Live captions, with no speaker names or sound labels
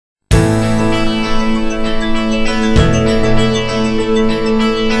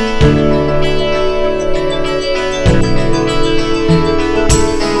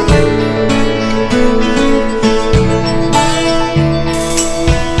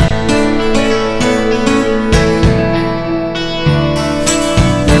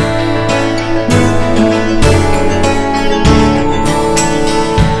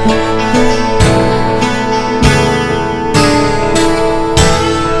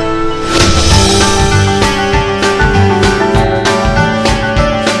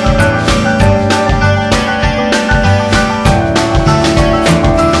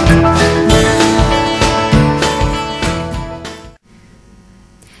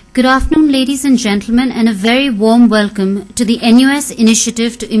Good afternoon, ladies and gentlemen, and a very warm welcome to the NUS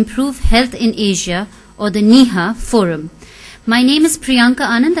Initiative to Improve Health in Asia, or the NIHA Forum. My name is Priyanka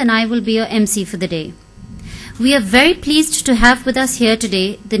Anand and I will be your MC for the day. We are very pleased to have with us here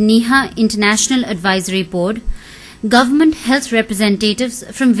today the NIHA International Advisory Board, government health representatives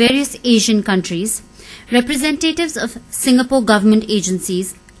from various Asian countries, representatives of Singapore government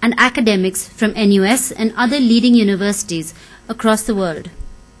agencies, and academics from NUS and other leading universities across the world.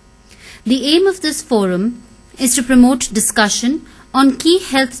 The aim of this forum is to promote discussion on key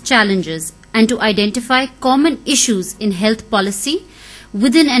health challenges and to identify common issues in health policy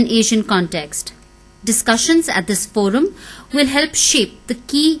within an Asian context. Discussions at this forum will help shape the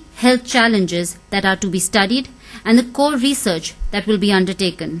key health challenges that are to be studied and the core research that will be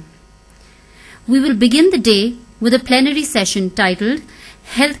undertaken. We will begin the day with a plenary session titled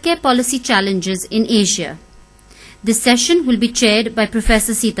Healthcare Policy Challenges in Asia. This session will be chaired by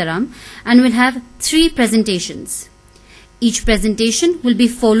Professor Sitaram and will have 3 presentations. Each presentation will be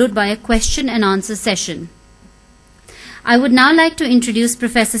followed by a question and answer session. I would now like to introduce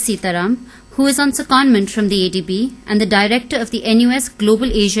Professor Sitaram, who is on secondment from the ADB and the Director of the NUS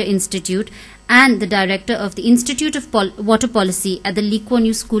Global Asia Institute and the Director of the Institute of Water Policy at the Lee Kuan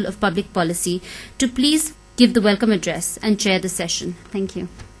Yew School of Public Policy, to please give the welcome address and chair the session. Thank you.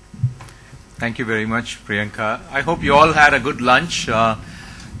 Thank you very much, Priyanka. I hope you all had a good lunch.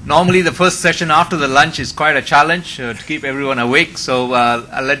 Normally, the first session after the lunch is quite a challenge to keep everyone awake. So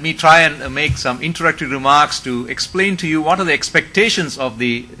let me try and make some introductory remarks to explain to you what are the expectations of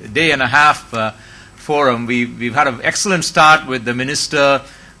the day and a half forum. We've had an excellent start with the minister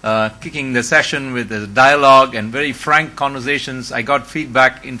kicking the session with a dialogue and very frank conversations. I got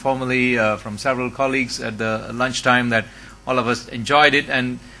feedback informally from several colleagues at the lunchtime that all of us enjoyed it,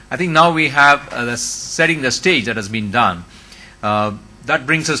 and I think now we have setting the stage that has been done. That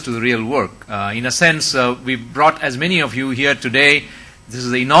brings us to the real work. In a sense, we've brought as many of you here today. This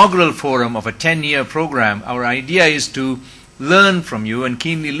is the inaugural forum of a 10-year program. Our idea is to learn from you and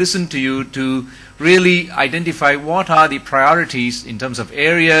keenly listen to you to really identify what are the priorities in terms of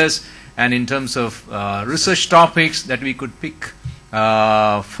areas and in terms of research topics that we could pick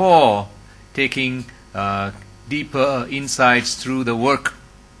for taking deeper insights through the work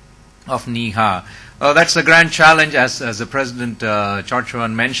of NIHA. That's a grand challenge, as the President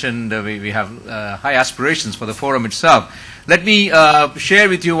Chorchavan mentioned. We have high aspirations for the forum itself. Let me share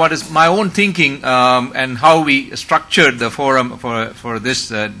with you what is my own thinking and how we structured the forum for this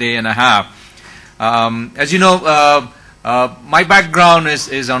day and a half. As you know, my background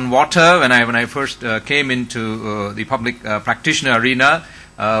is on water. When I first came into the public practitioner arena,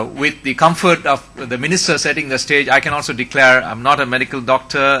 with the comfort of the minister setting the stage, I can also declare I'm not a medical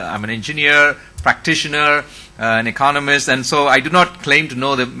doctor, I'm an engineer, practitioner, an economist, and so I do not claim to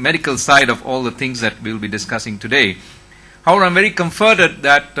know the medical side of all the things that we'll be discussing today. However, I'm very comforted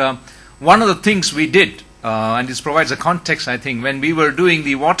that one of the things we did, and this provides a context, I think, when we were doing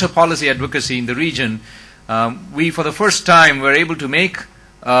the water policy advocacy in the region, we for the first time were able to make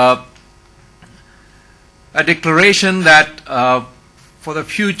a declaration that for the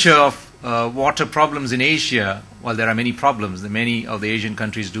future of water problems in Asia, while there are many problems, many of the Asian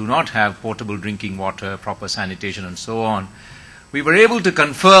countries do not have potable drinking water, proper sanitation, and so on. We were able to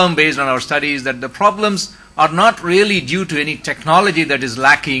confirm, based on our studies, that the problems are not really due to any technology that is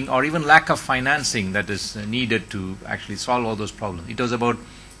lacking or even lack of financing that is needed to actually solve all those problems. It was about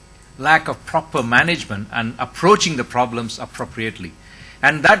lack of proper management and approaching the problems appropriately.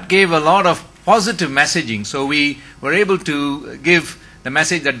 And that gave a lot of positive messaging. So we were able to give the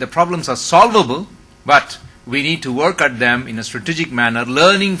message that the problems are solvable, but we need to work at them in a strategic manner,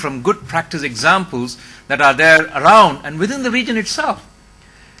 learning from good practice examples that are there around and within the region itself.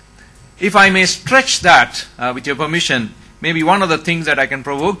 If I may stretch that, with your permission, maybe one of the things that I can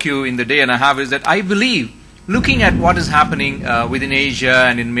provoke you in the day and a half is that I believe, looking at what is happening within Asia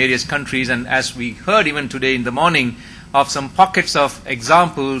and in various countries, and as we heard even today in the morning of some pockets of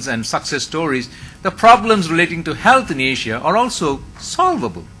examples and success stories, the problems relating to health in Asia are also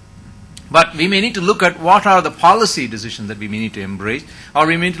solvable. But we may need to look at what are the policy decisions that we may need to embrace, or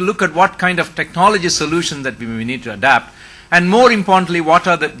we may need to look at what kind of technology solutions that we may need to adapt, and more importantly, what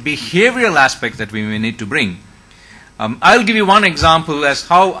are the behavioral aspects that we may need to bring. I'll give you one example as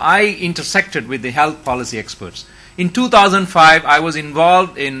how I intersected with the health policy experts. In 2005, I was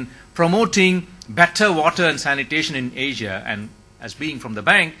involved in promoting better water and sanitation in Asia, and as being from the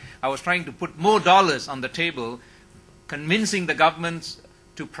bank, I was trying to put more dollars on the table, convincing the governments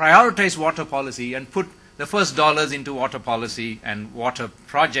to prioritize water policy and put the first dollars into water policy and water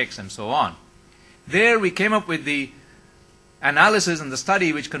projects and so on. There we came up with the analysis and the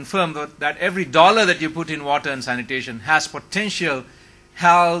study which confirmed that every dollar that you put in water and sanitation has potential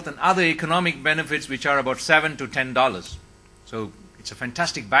health and other economic benefits which are about $7 to $10. So it's a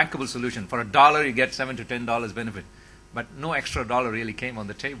fantastic bankable solution. For $1 you get $7 to $10 benefit, but no extra dollar really came on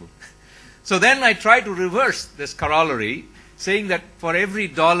the table. So then I tried to reverse this corollary, saying that for every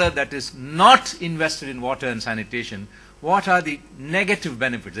dollar that is not invested in water and sanitation, what are the negative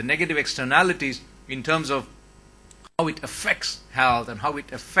benefits, the negative externalities in terms of how it affects health and how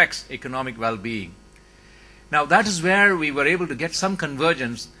it affects economic well-being. Now that is where we were able to get some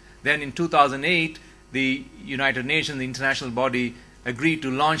convergence. Then in 2008, the United Nations, the international body, agreed to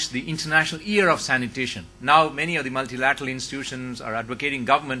launch the International Year of Sanitation. Now many of the multilateral institutions are advocating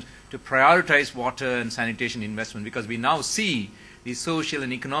government to prioritize water and sanitation investment, because we now see the social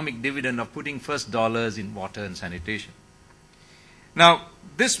and economic dividend of putting first dollars in water and sanitation. Now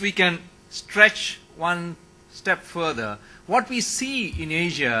this we can stretch one step further. What we see in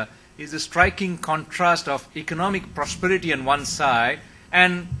Asia is a striking contrast of economic prosperity on one side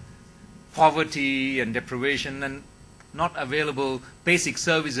and poverty and deprivation and not available basic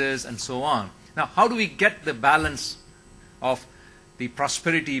services and so on. Now, how do we get the balance of the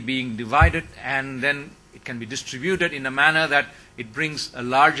prosperity being divided and then it can be distributed in a manner that it brings a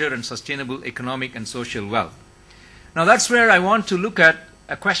larger and sustainable economic and social wealth? Now, that's where I want to look at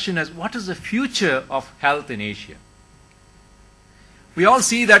a question as what is the future of health in Asia? We all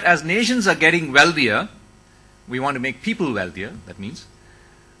see that as nations are getting wealthier, we want to make people wealthier, that means.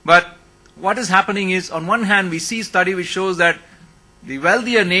 But what is happening is, on one hand, we see a study which shows that the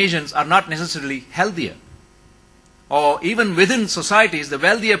wealthier nations are not necessarily healthier. Or even within societies, the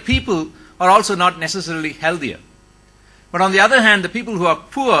wealthier people are also not necessarily healthier. But on the other hand, the people who are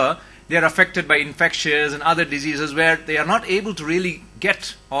poor, they are affected by infectious and other diseases where they are not able to really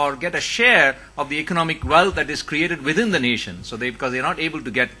get a share of the economic wealth that is created within the nation. So because they are not able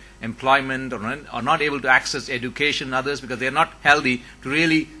to get employment or are not able to access education and others because they are not healthy to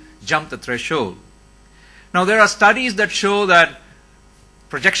really jump the threshold. Now there are studies that show that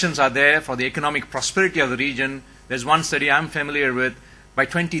projections are there for the economic prosperity of the region. There's one study I'm familiar with. By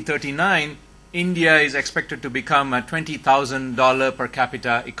 2039, India is expected to become a $20,000 per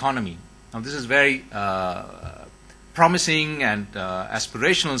capita economy. Now this is very promising and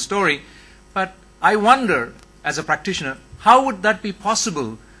aspirational story, but I wonder, as a practitioner, how would that be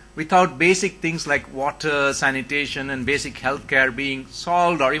possible without basic things like water, sanitation, and basic healthcare being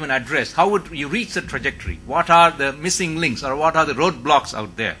solved or even addressed? How would you reach the trajectory? What are the missing links or what are the roadblocks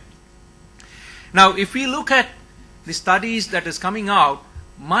out there? Now, if we look at the studies that is coming out,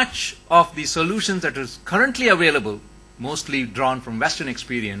 much of the solutions that is currently available, mostly drawn from Western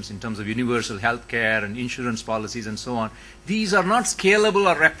experience in terms of universal health care and insurance policies and so on, these are not scalable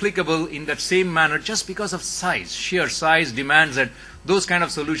or replicable in that same manner just because of size. Sheer size demands that those kind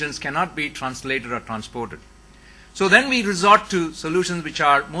of solutions cannot be translated or transported. So then we resort to solutions which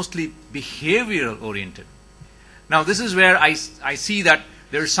are mostly behavioral oriented. Now this is where I see that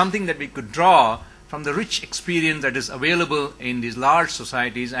there is something that we could draw from the rich experience that is available in these large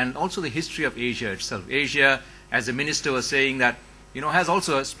societies and also the history of Asia itself. Asia, as the minister was saying, that has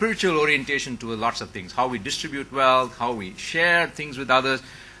also a spiritual orientation to lots of things, how we distribute wealth, how we share things with others.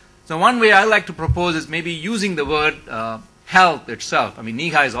 So one way I like to propose is maybe using the word health itself. I mean,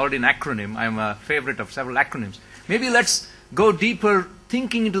 NIHA is already an acronym. I'm a favorite of several acronyms. Maybe let's go deeper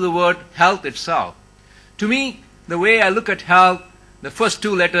thinking into the word health itself. To me, the way I look at health, the first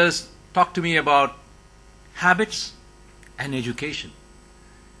two letters talk to me about habits and education.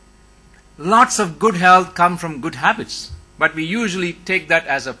 Lots of good health come from good habits, but we usually take that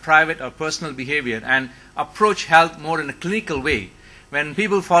as a private or personal behavior and approach health more in a clinical way. When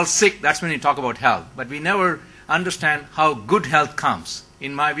people fall sick, that's when we talk about health, but we never understand how good health comes.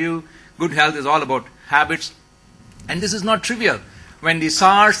 In my view, good health is all about habits, and this is not trivial. When the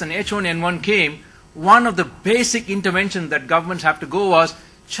SARS and H1N1 came, one of the basic interventions that governments have to go was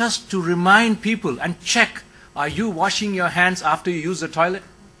just to remind people and check, are you washing your hands after you use the toilet?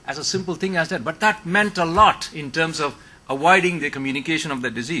 As a simple thing as that. But that meant a lot in terms of avoiding the communication of the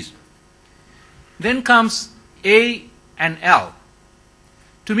disease. Then comes A and L.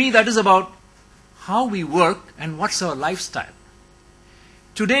 To me, that is about how we work and what's our lifestyle.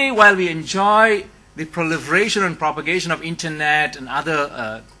 Today, while we enjoy the proliferation and propagation of internet and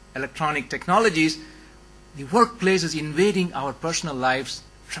other electronic technologies, the workplace is invading our personal lives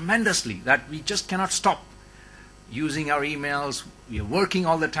tremendously, that we just cannot stop using our emails. We are working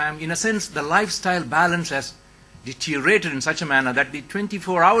all the time. In a sense, the lifestyle balance has deteriorated in such a manner that the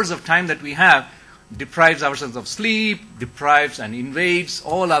 24 hours of time that we have, deprives ourselves of sleep, deprives and invades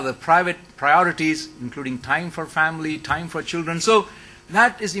all other private priorities, including time for family, time for children. So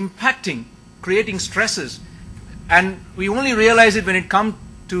that is impacting, creating stresses. And we only realize it when it comes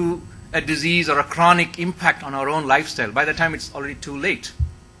to a disease or a chronic impact on our own lifestyle. By the time it's already too late.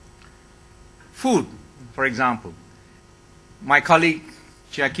 Food, for example. My colleague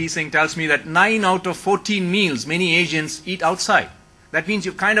Chia Singh tells me that 9 out of 14 meals many Asians eat outside. That means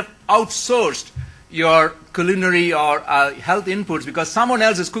you've kind of outsourced your culinary or health inputs because someone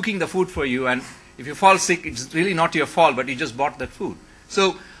else is cooking the food for you, and if you fall sick, it's really not your fault, but you just bought that food.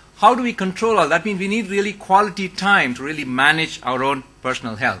 So how do we control all that? Means we need really quality time to really manage our own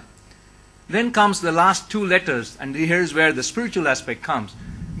personal health. Then comes the last 2 letters, and here's where the spiritual aspect comes.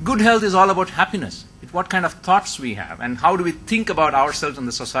 Good health is all about happiness. It's what kind of thoughts we have and how do we think about ourselves and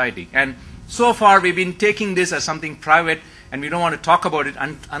the society. And so far we've been taking this as something private, and we don't want to talk about it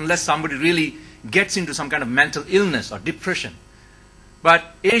unless somebody really gets into some kind of mental illness or depression.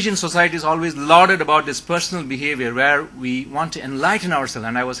 But Asian society is always lauded about this personal behavior where we want to enlighten ourselves.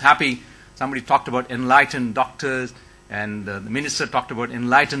 And I was happy somebody talked about enlightened doctors, and the minister talked about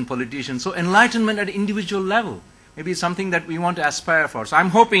enlightened politicians. So enlightenment at an individual level maybe is something that we want to aspire for. So I'm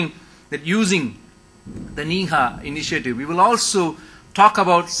hoping that using the NIHA initiative, we will also talk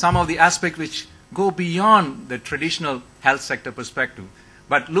about some of the aspects which go beyond the traditional health sector perspective,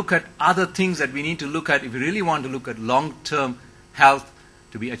 but look at other things that we need to look at if we really want to look at long-term health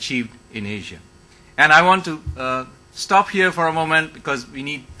to be achieved in Asia. And I want to stop here for a moment because we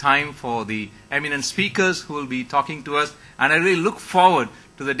need time for the eminent speakers who will be talking to us. And I really look forward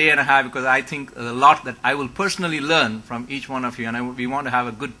to the day and a half because I think a lot that I will personally learn from each one of you. And we want to have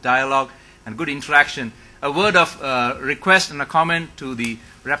a good dialogue and good interaction. A word of request and a comment to the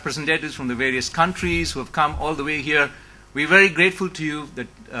representatives from the various countries who have come all the way here. We're very grateful to you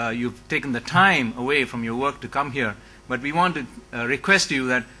that you've taken the time away from your work to come here. But we want to request you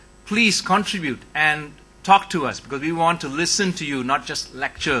that please contribute and talk to us because we want to listen to you, not just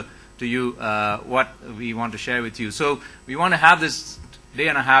lecture to you what we want to share with you. So we want to have this day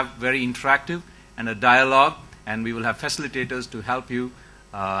and a half very interactive and a dialogue, and we will have facilitators to help you.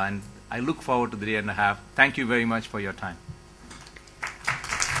 And I look forward to the day and a half. Thank you very much for your time.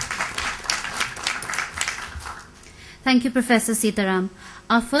 Thank you, Professor Sitaram.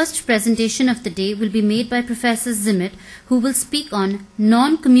 Our first presentation of the day will be made by Professor Zimmet, who will speak on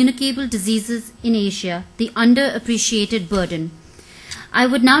non-communicable diseases in Asia, the underappreciated burden. I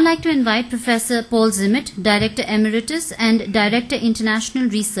would now like to invite Professor Paul Zimmet, Director Emeritus and Director International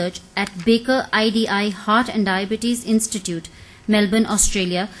Research at Baker IDI Heart and Diabetes Institute, Melbourne,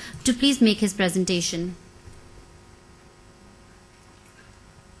 Australia, to please make his presentation.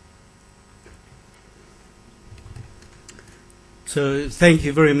 So thank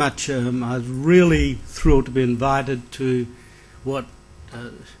you very much. I was really thrilled to be invited to what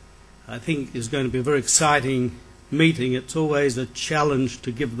I think is going to be a very exciting meeting. It's always a challenge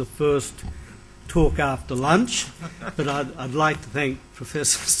to give the first talk after lunch, but I'd like to thank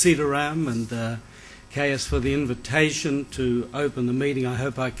Professor Sitaram and KS for the invitation to open the meeting. I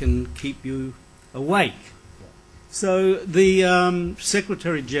hope I can keep you awake. So the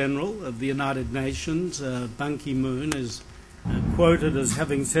Secretary General of the United Nations, Ban Ki-moon, is quoted as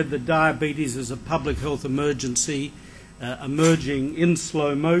having said that diabetes is a public health emergency emerging in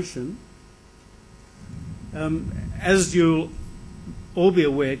slow motion. As you'll all be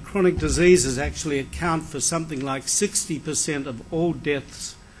aware, chronic diseases actually account for something like 60% of all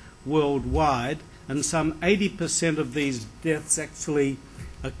deaths worldwide, and some 80% of these deaths actually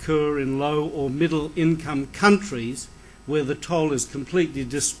occur in low or middle income countries where the toll is completely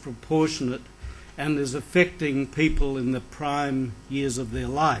disproportionate and is affecting people in the prime years of their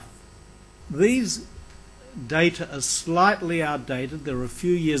life. These data are slightly outdated. They're a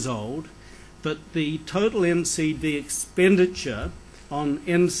few years old, but the total NCD expenditure on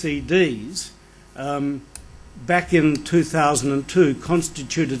NCDs back in 2002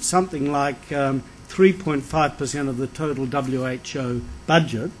 constituted something like 3.5% of the total WHO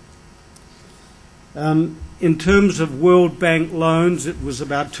budget. In terms of World Bank loans, it was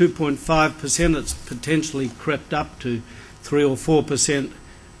about 2.5%. It's potentially crept up to 3 or 4%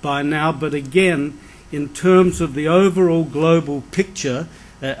 by now. But again, in terms of the overall global picture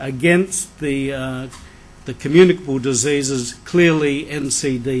against the communicable diseases, clearly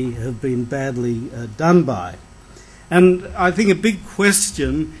NCD have been badly done by. And I think a big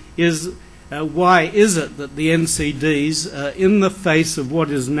question is why is it that the NCDs, in the face of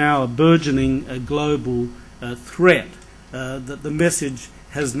what is now a burgeoning global threat, that the message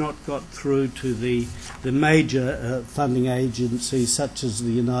has not got through to the major funding agencies such as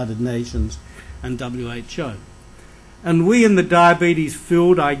the United Nations and WHO. And we in the diabetes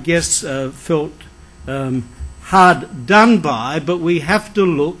field, I guess, felt hard done by, but we have to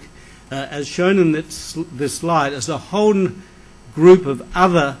look, as shown in this slide, as a whole group of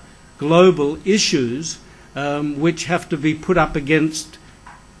other global issues which have to be put up against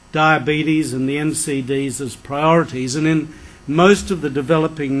diabetes and the NCDs as priorities. And in most of the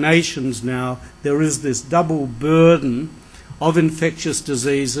developing nations now, there is this double burden of infectious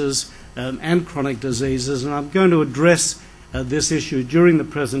diseases and chronic diseases, and I'm going to address this issue during the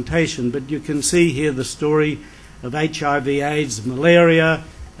presentation, but you can see here the story of HIV, AIDS, malaria,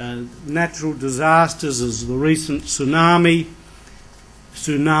 natural disasters as the recent tsunamis,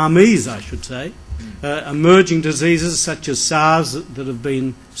 I should say, emerging diseases such as SARS that have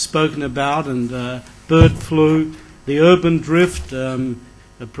been spoken about, and bird flu, the urban drift.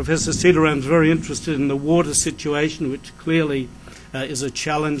 Professor Cedaram is very interested in the water situation, which clearly is a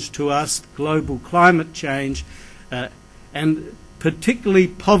challenge to us, global climate change, and particularly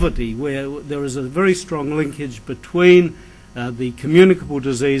poverty, where there is a very strong linkage between the communicable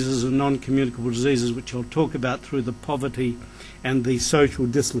diseases and non-communicable diseases, which I'll talk about through the poverty and the social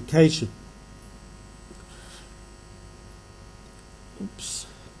dislocation. Oops.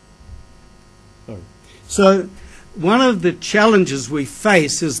 Sorry. So one of the challenges we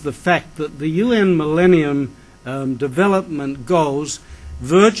face is the fact that the UN Millennium Development Goals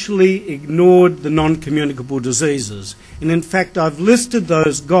virtually ignored the non-communicable diseases. And in fact, I've listed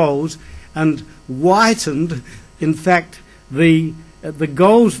those goals and whitened, in fact, the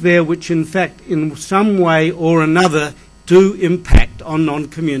goals there which, in fact, in some way or another do impact on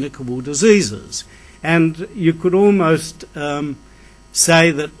non-communicable diseases. And you could almost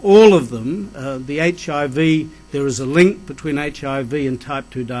say that all of them, the HIV, there is a link between HIV and type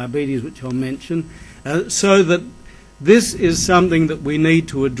 2 diabetes, which I'll mention, so that this is something that we need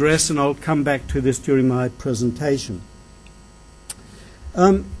to address, and I'll come back to this during my presentation.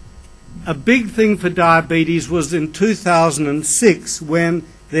 A big thing for diabetes was in 2006 when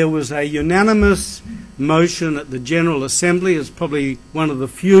there was a unanimous motion at the General Assembly. It's probably one of the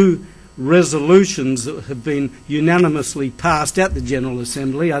few resolutions that have been unanimously passed at the General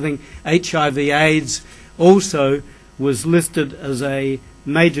Assembly. I think HIV/AIDS also was listed as a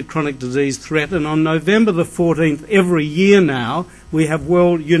major chronic disease threat, and on November the 14th every year now we have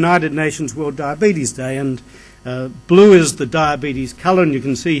United Nations World Diabetes Day, and blue is the diabetes colour, and you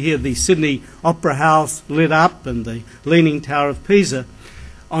can see here the Sydney Opera House lit up and the Leaning Tower of Pisa.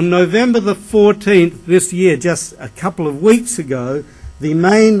 On November the 14th this year, just a couple of weeks ago, the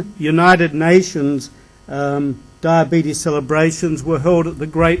main United Nations diabetes celebrations were held at the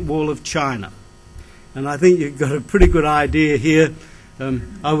Great Wall of China. And I think you've got a pretty good idea here.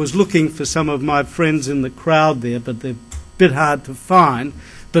 I was looking for some of my friends in the crowd there, but they're a bit hard to find.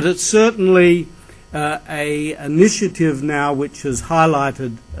 But it's certainly an initiative now which has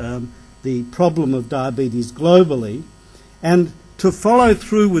highlighted the problem of diabetes globally. And to follow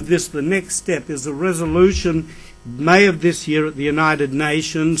through with this, the next step is a resolution May of this year at the United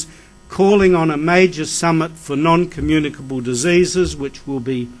Nations calling on a major summit for non-communicable diseases, which will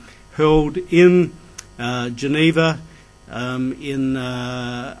be held in Geneva in,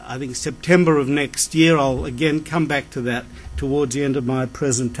 I think, September of next year. I'll again come back to that towards the end of my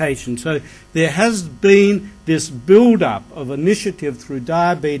presentation. So there has been this build-up of initiative through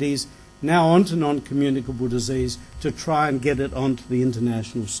diabetes now onto non-communicable disease to try and get it onto the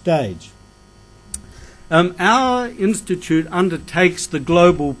international stage. Our institute undertakes the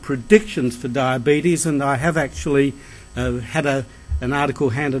global predictions for diabetes, and I have actually had an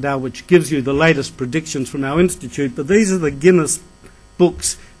article handed out which gives you the latest predictions from our institute, but these are the Guinness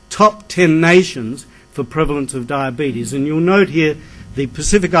Book's top 10 nations for prevalence of diabetes. And you'll note here the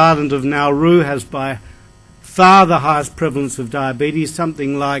Pacific island of Nauru has by far the highest prevalence of diabetes,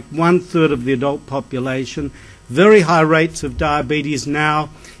 something like 1/3 of the adult population. Very high rates of diabetes now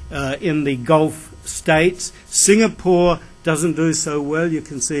in the Gulf states. Singapore doesn't do so well. You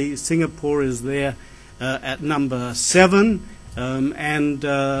can see Singapore is there at number 7, and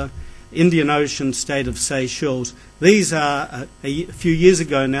Indian Ocean state of Seychelles. These are, a few years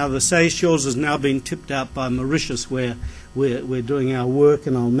ago now, the Seychelles has now been tipped out by Mauritius, where we're doing our work,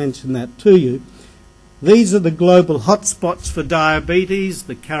 and I'll mention that to you. These are the global hotspots for diabetes: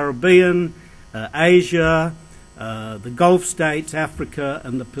 the Caribbean, Asia, the Gulf states, Africa,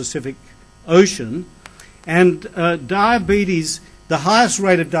 and the Pacific Ocean. And diabetes, the highest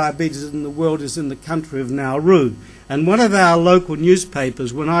rate of diabetes in the world is in the country of Nauru. And one of our local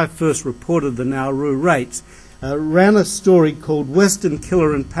newspapers, when I first reported the Nauru rates, ran a story called Western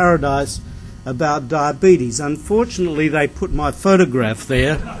Killer in Paradise about diabetes. Unfortunately, they put my photograph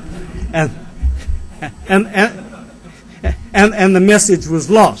there, and the message was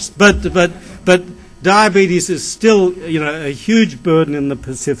lost. But diabetes is still, a huge burden in the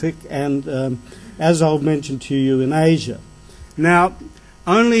Pacific, and as I'll mention to you, in Asia. Now,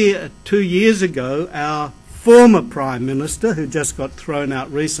 only 2 years ago, our former Prime Minister, who just got thrown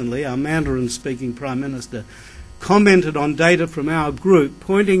out recently, our Mandarin-speaking Prime Minister, commented on data from our group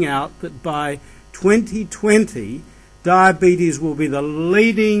pointing out that by 2020, diabetes will be the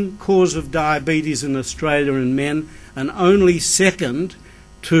leading cause of diabetes in Australia in men, and only second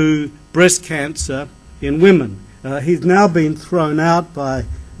to breast cancer in women. He's now been thrown out by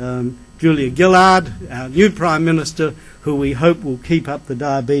Julia Gillard, our new Prime Minister, who we hope will keep up the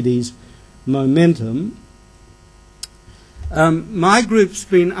diabetes momentum. My group's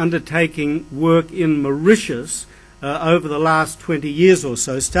been undertaking work in Mauritius over the last 20 years or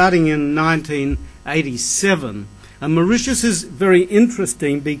so, starting in 1987. And Mauritius is very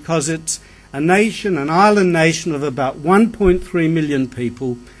interesting because it's a nation, an island nation of about 1.3 million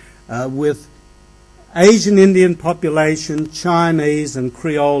people with Asian Indian population, Chinese and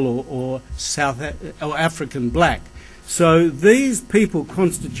Creole or African black. So these people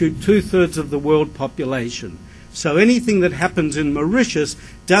constitute 2/3 of the world population. So anything that happens in Mauritius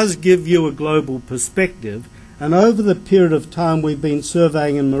does give you a global perspective. And over the period of time we've been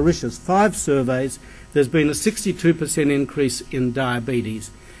surveying in Mauritius, 5 surveys, there's been a 62% increase in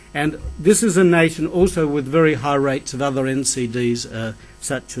diabetes. And this is a nation also with very high rates of other NCDs,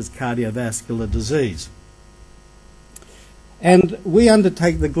 such as cardiovascular disease. And we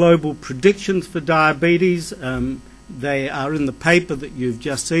undertake the global predictions for diabetes. They are in the paper that you've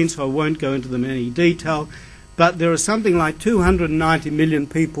just seen, so I won't go into them in any detail. But there are something like 290 million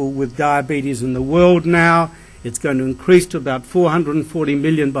people with diabetes in the world now. It's going to increase to about 440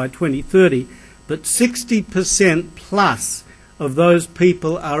 million by 2030. But 60% plus of those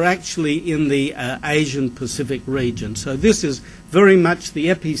people are actually in the Asian Pacific region. So this is very much the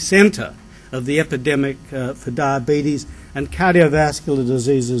epicenter of the epidemic for diabetes, and cardiovascular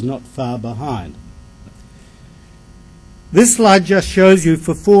disease is not far behind. This slide just shows you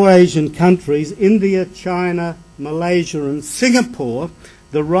for 4 Asian countries, India, China, Malaysia and Singapore,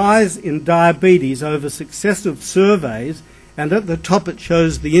 the rise in diabetes over successive surveys, and at the top it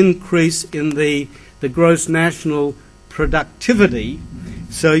shows the increase in the gross national productivity.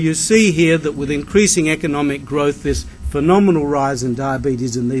 So you see here that with increasing economic growth, this phenomenal rise in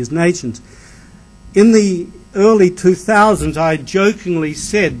diabetes in these nations. In the early 2000s, I jokingly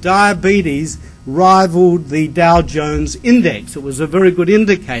said diabetes rivaled the Dow Jones index. It was a very good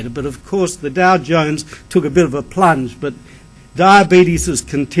indicator, but of course the Dow Jones took a bit of a plunge, but diabetes has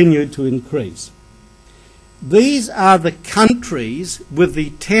continued to increase. These are the countries with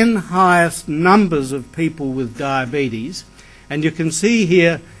the 10 highest numbers of people with diabetes, and you can see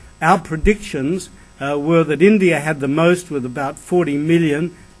here our predictions were that India had the most with about 40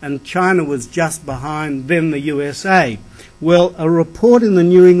 million, and China was just behind, then the USA. Well, a report in the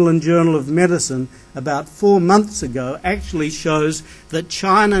New England Journal of Medicine about 4 months ago actually shows that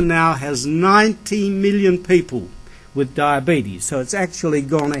China now has 90 million people with diabetes. So it's actually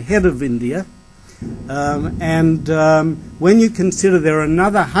gone ahead of India. When you consider there are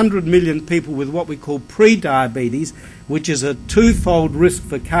another 100 million people with what we call pre-diabetes, which is a 2-fold risk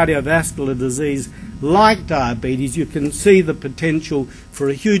for cardiovascular disease like diabetes, you can see the potential for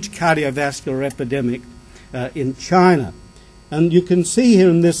a huge cardiovascular epidemic in China. And you can see here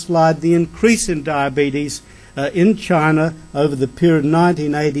in this slide the increase in diabetes in China over the period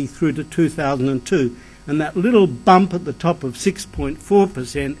 1980 through to 2002. And that little bump at the top of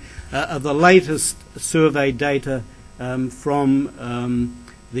 6.4% are the latest survey data from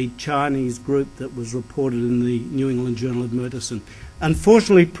the Chinese group that was reported in the New England Journal of Medicine.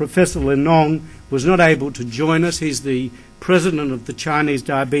 Unfortunately, Professor Linong was not able to join us. He's the president of the Chinese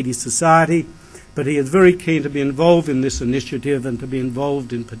Diabetes Society, but he is very keen to be involved in this initiative and to be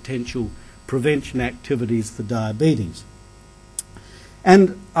involved in potential prevention activities for diabetes.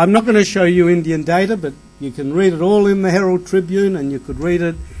 And I'm not going to show you Indian data, but you can read it all in the Herald Tribune, and you could read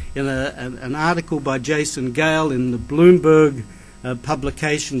it in an article by Jason Gale in the Bloomberg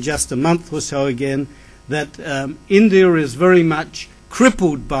publication just a month or so again, that India is very much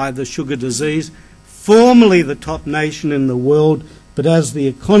crippled by the sugar disease, formerly the top nation in the world, but as The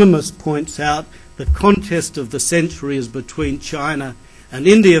Economist points out, the contest of the century is between China and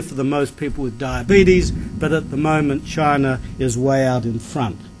India for the most people with diabetes, but at the moment China is way out in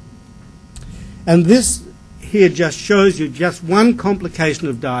front. And this here just shows you just one complication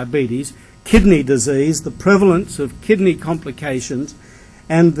of diabetes, kidney disease, the prevalence of kidney complications,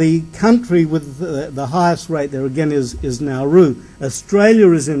 And the country with the highest rate there again is Nauru. Australia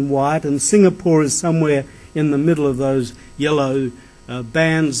is in white, and Singapore is somewhere in the middle of those yellow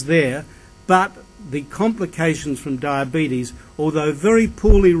bands there. But the complications from diabetes, although very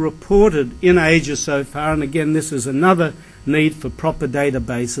poorly reported in Asia so far, and again this is another need for proper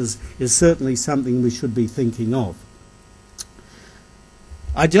databases, is certainly something we should be thinking of.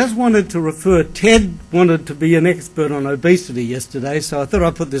 I just wanted to refer, Ted wanted to be an expert on obesity yesterday, so I thought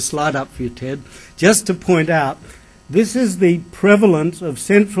I'd put this slide up for you, Ted, just to point out this is the prevalence of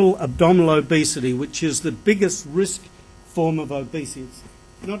central abdominal obesity, which is the biggest risk form of obesity. It's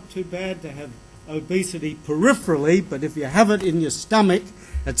not too bad to have obesity peripherally, but if you have it in your stomach,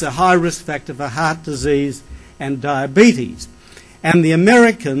 it's a high risk factor for heart disease and diabetes. And the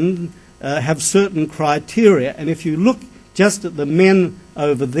Americans have certain criteria, and if you look just at the men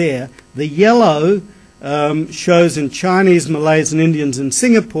over there, the yellow shows in Chinese, Malays and Indians in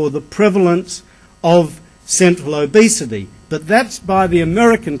Singapore the prevalence of central obesity. But that's by the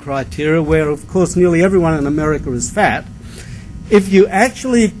American criteria, where of course nearly everyone in America is fat. If you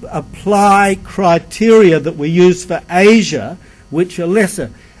actually apply criteria that we use for Asia, which are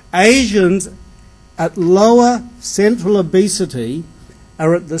lesser, Asians at lower central obesity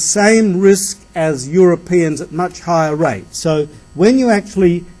are at the same risk as Europeans at much higher rates. So when you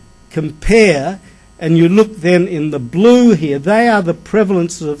actually compare and you look then in the blue here, they are the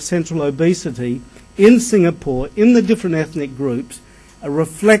prevalences of central obesity in Singapore, in the different ethnic groups,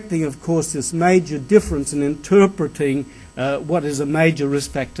 reflecting, of course, this major difference in interpreting what is a major risk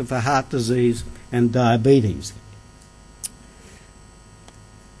factor for heart disease and diabetes.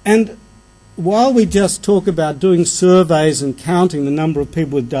 And while we just talk about doing surveys and counting the number of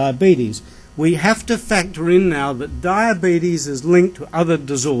people with diabetes, we have to factor in now that diabetes is linked to other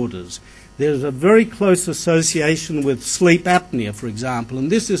disorders. There's a very close association with sleep apnea, for example, and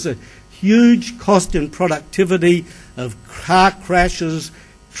this is a huge cost in productivity of car crashes,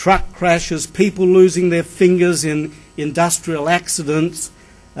 truck crashes, people losing their fingers in industrial accidents,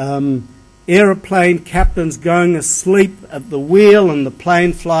 aeroplane captains going asleep at the wheel and the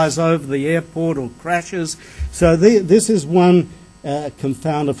plane flies over the airport or crashes. So this is one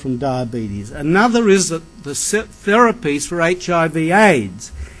confounder from diabetes. Another is that the therapies for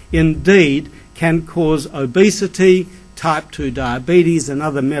HIV/AIDS indeed can cause obesity, type 2 diabetes and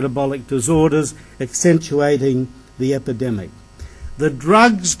other metabolic disorders, accentuating the epidemic. The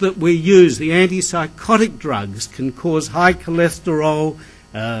drugs that we use, the antipsychotic drugs, can cause high cholesterol,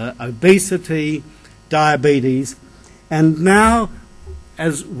 obesity, diabetes, and now,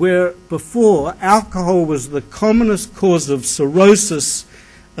 as where before alcohol was the commonest cause of cirrhosis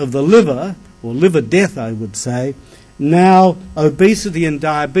of the liver, or liver death I would say, now obesity and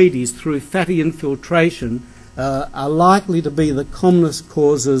diabetes through fatty infiltration are likely to be the commonest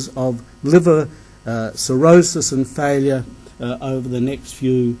causes of liver cirrhosis and failure over the next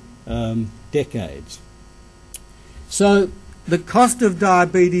few decades. So the cost of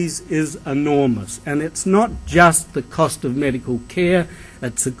diabetes is enormous, and it's not just the cost of medical care,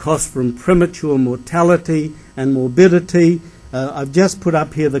 it's the cost from premature mortality and morbidity. I've just put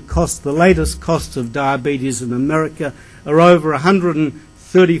up here the latest costs of diabetes in America are over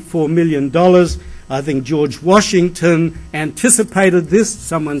 $134 million. I think George Washington anticipated this.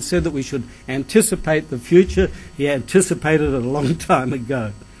 Someone said that we should anticipate the future. He anticipated it a long time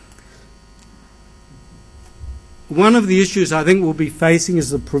ago. One of the issues I think we'll be facing is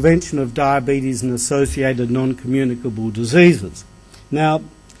the prevention of diabetes and associated non-communicable diseases. Now,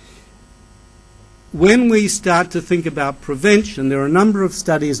 when we start to think about prevention, there are a number of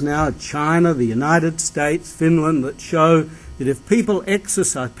studies now in China, the United States, Finland, that show that if people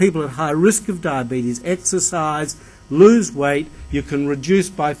exercise, people at high risk of diabetes, exercise, lose weight, you can reduce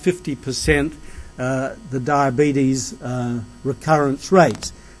by 50% the diabetes recurrence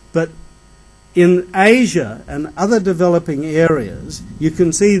rates. But in Asia and other developing areas, you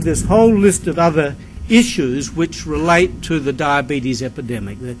can see this whole list of other issues which relate to the diabetes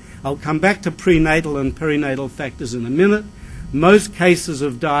epidemic. I'll come back to prenatal and perinatal factors in a minute. Most cases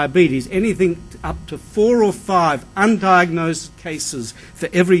of diabetes, anything up to 4 or 5 undiagnosed cases for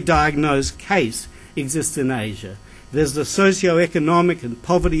every diagnosed case, exists in Asia. There's the socio-economic and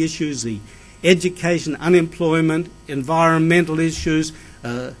poverty issues, the education, unemployment, environmental issues.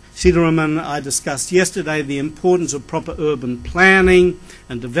 Sitaram and I discussed yesterday the importance of proper urban planning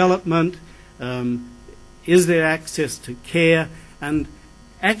and development. Is there access to care? And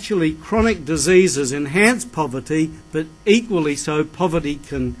actually chronic diseases enhance poverty, but equally so poverty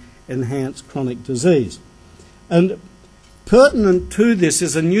can enhance chronic disease. And pertinent to this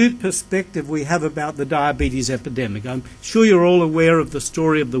is a new perspective we have about the diabetes epidemic. I'm sure you're all aware of the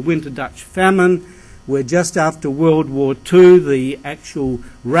story of the Winter Dutch famine, where just after World War II, the actual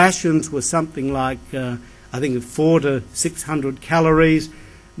rations were something like, I think, 400 to 600 calories.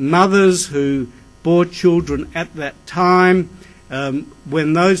 Mothers who bore children at that time,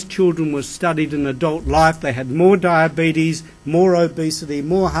 when those children were studied in adult life, they had more diabetes, more obesity,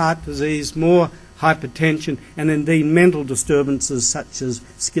 more heart disease, more hypertension, and indeed mental disturbances such as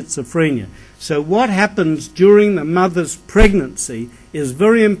schizophrenia. So what happens during the mother's pregnancy is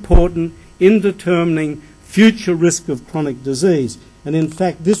very important in determining future risk of chronic disease. And in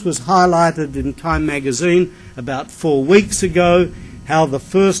fact, this was highlighted in Time magazine about 4 weeks ago, how the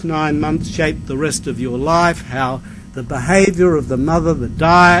first 9 months shape the rest of your life, how the behaviour of the mother, the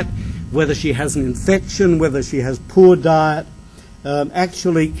diet, whether she has an infection, whether she has poor diet,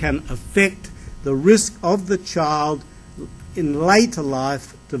 actually can affect the risk of the child in later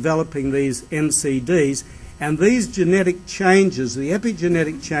life developing these NCDs. And these genetic changes, the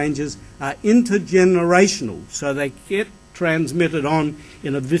epigenetic changes, are intergenerational, so they get transmitted on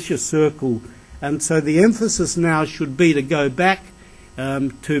in a vicious circle. And so the emphasis now should be to go back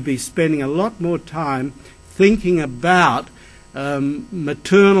to be spending a lot more time thinking about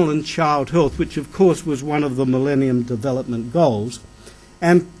maternal and child health, which of course was one of the Millennium Development Goals.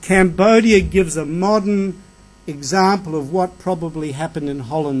 And Cambodia gives a modern example of what probably happened in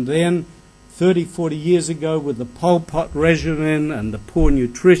Holland then, 30, 40 years ago, with the Pol Pot regime and the poor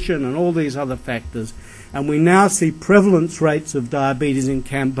nutrition and all these other factors. And we now see prevalence rates of diabetes in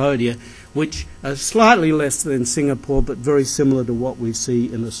Cambodia, which are slightly less than Singapore, but very similar to what we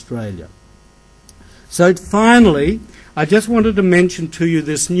see in Australia. So finally, I just wanted to mention to you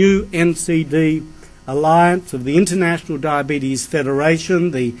this new NCD alliance of the International Diabetes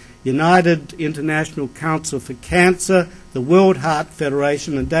Federation, the United International Council for Cancer, the World Heart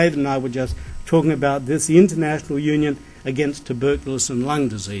Federation, and David and I were just talking about this, the International Union Against Tuberculosis and Lung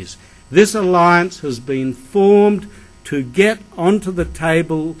Disease. This alliance has been formed to get onto the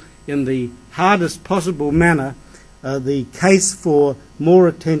table in the hardest possible manner the case for more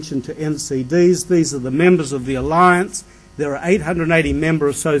attention to NCDs. These are the members of the alliance. There are 880 member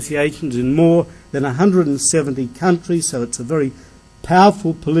associations in more than 170 countries, so it's a very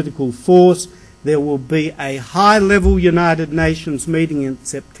powerful political force. There will be a high-level United Nations meeting in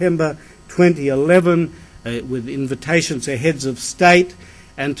September 2011 with invitations to heads of state,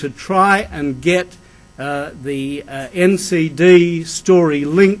 and to try and get the NCD story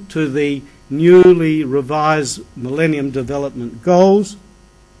linked to the newly revised Millennium Development Goals.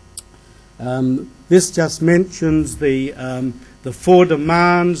 This just mentions the 4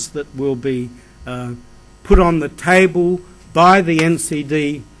 demands that will be put on the table by the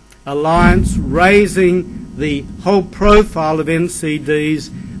NCD Alliance, raising the whole profile of NCDs,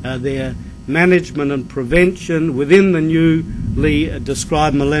 their management and prevention within the newly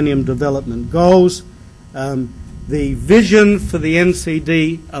described Millennium Development Goals. The vision for the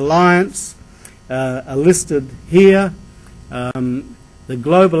NCD Alliance are listed here. The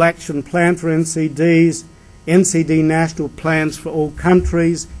Global Action Plan for NCDs, NCD national plans for all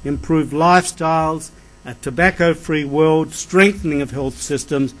countries, improved lifestyles, a tobacco-free world, strengthening of health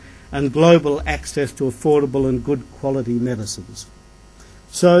systems, and global access to affordable and good quality medicines.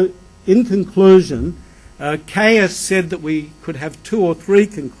 So, in conclusion, Caius said that we could have 2 or 3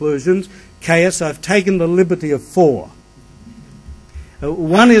 conclusions. Caius, I've taken the liberty of 4.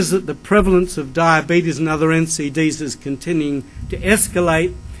 One is that the prevalence of diabetes and other NCDs is continuing to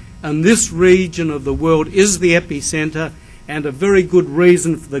escalate, and this region of the world is the epicenter, and a very good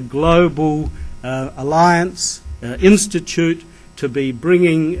reason for the Global Alliance Institute to be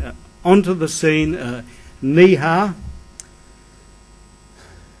bringing onto the scene NIHA.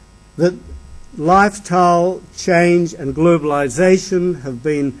 That lifestyle change and globalization have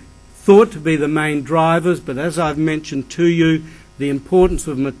been thought to be the main drivers, but as I've mentioned to you, the importance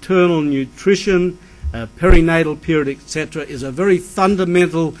of maternal nutrition, perinatal period, etc., is a very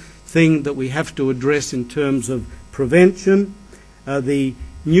fundamental thing that we have to address in terms of prevention. The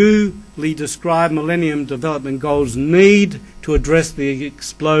newly described Millennium Development Goals need to address the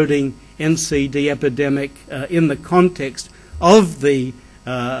exploding NCD epidemic in the context of the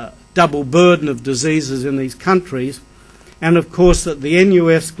double burden of diseases in these countries. And of course that the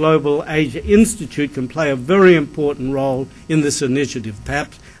NUS Global Asia Institute can play a very important role in this initiative,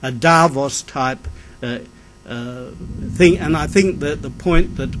 perhaps a Davos type thing. And I think that the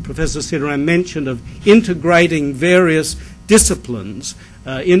point that Professor Siddharam mentioned of integrating various disciplines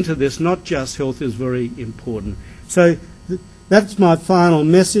into this, not just health, is very important. So that's my final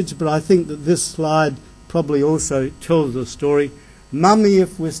message, but I think that this slide probably also tells the story. Mummy,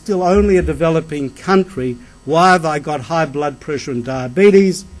 if we're still only a developing country, why have I got high blood pressure and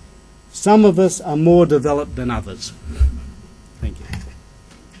diabetes? Some of us are more developed than others. Thank you.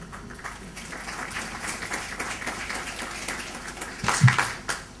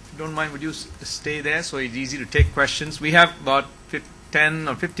 Don't mind, would you stay there so it's easy to take questions? We have about 10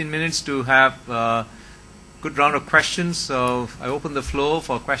 or 15 minutes to have a good round of questions. So I open the floor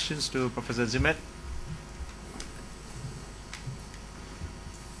for questions to Professor Zimmet.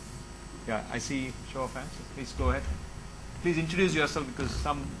 Yeah, I see show of hands. So please go ahead. Please introduce yourself because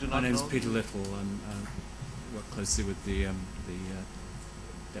some do not know. My name is Peter Little. I work closely with the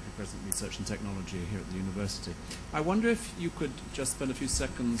Deputy President of Research and Technology here at the university. I wonder if you could just spend a few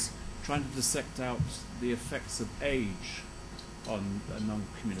seconds trying to dissect out the effects of age on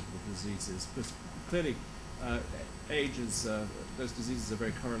non-communicable diseases. Because clearly, age is, those diseases are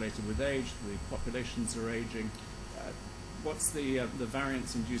very correlated with age. The populations are aging. What's the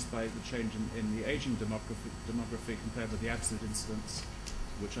variance induced by the change in the aging demography compared with the absolute incidence,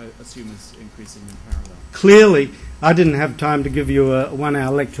 which I assume is increasing in parallel? Clearly, I didn't have time to give you a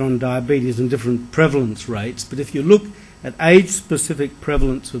 1-hour lecture on diabetes and different prevalence rates, but if you look at age-specific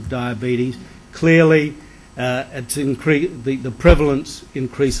prevalence of diabetes, clearly the prevalence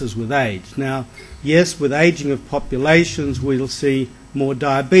increases with age. Now, yes, with aging of populations, we'll see more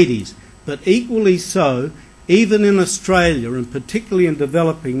diabetes, but equally so, even in Australia, and particularly in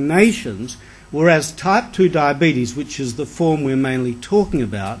developing nations, whereas type 2 diabetes, which is the form we're mainly talking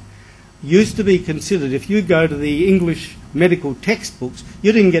about, used to be considered, if you go to the English medical textbooks,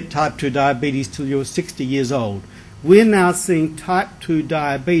 you didn't get type 2 diabetes till you were 60 years old. We're now seeing type 2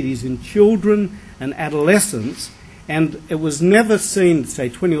 diabetes in children and adolescents, and it was never seen, say,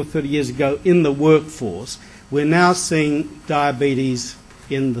 20 or 30 years ago in the workforce. We're now seeing diabetes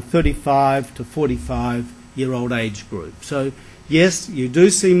in the 35 to 45-year-old age group. So, yes, you do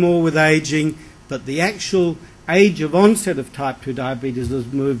see more with aging, but the actual age of onset of type 2 diabetes has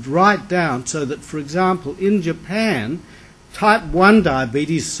moved right down so that, for example, in Japan, type 1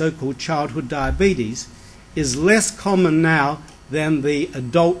 diabetes, so-called childhood diabetes, is less common now than the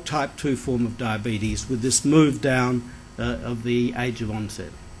adult type 2 form of diabetes with this move down of the age of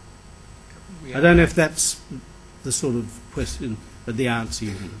onset. I don't know if that's the sort of question, but the answer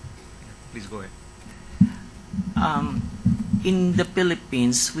you need. Please go ahead. In the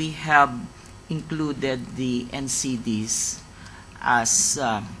Philippines, we have included the NCDs as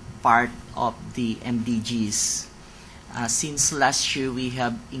part of the MDGs. Since last year, we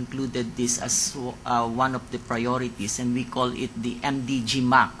have included this as one of the priorities, and we call it the MDG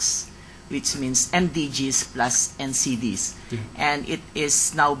Max, which means MDGs plus NCDs. And it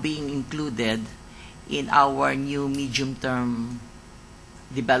is now being included in our new medium-term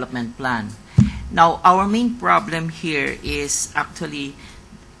development plan. Now, our main problem here is actually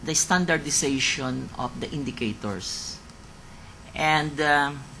the standardization of the indicators and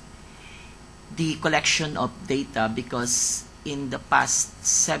the collection of data, because in the past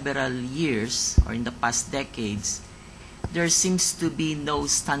several years or in the past decades, there seems to be no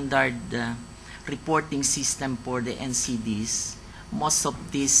standard reporting system for the NCDs. Most of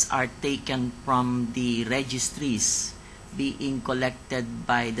these are taken from the registries being collected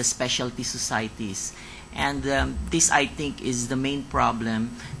by the specialty societies. And this, I think, is the main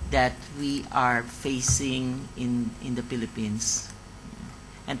problem that we are facing in the Philippines,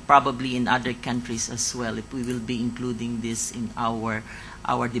 and probably in other countries as well, if we will be including this in our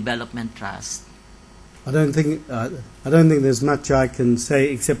development trust. I don't think there's much I can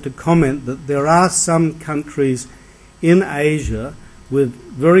say except to comment that there are some countries in Asia with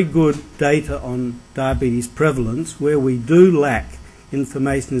very good data on diabetes prevalence. Where we do lack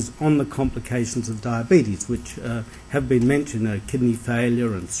information is on the complications of diabetes, which have been mentioned, kidney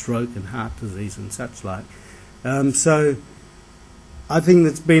failure and stroke and heart disease and such like. So I think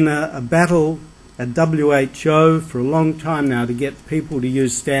there's been a battle at WHO for a long time now to get people to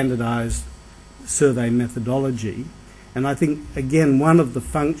use standardized survey methodology. And I think, again, one of the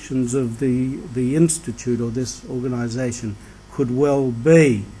functions of the institute or this organization could well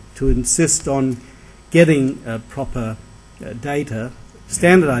be to insist on getting proper data,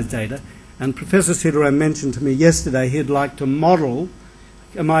 standardized data. And Professor Sidero mentioned to me yesterday he'd like to model,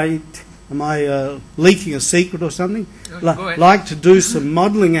 am I leaking a secret or something? Like to do some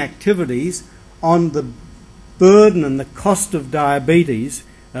modelling activities on the burden and the cost of diabetes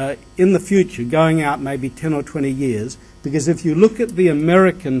in the future, going out maybe 10 or 20 years, because if you look at the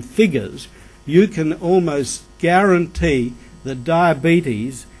American figures, you can almost guarantee that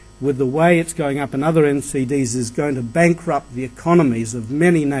diabetes, with the way it's going up and other NCDs, is going to bankrupt the economies of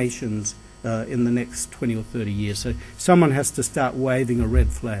many nations in the next 20 or 30 years. So someone has to start waving a red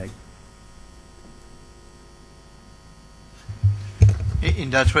flag.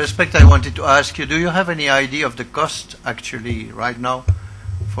 In that respect, I wanted to ask you, do you have any idea of the cost actually right now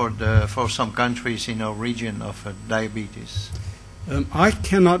for some countries in our region of diabetes? I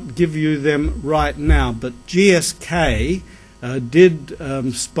cannot give you them right now, but GSK did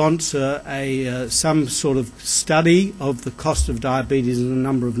sponsor some sort of study of the cost of diabetes in a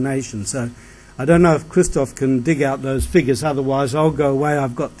number of nations. So I don't know if Christoph can dig out those figures, otherwise I'll go away.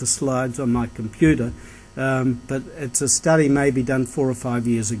 I've got the slides on my computer. But it's a study maybe done 4 or 5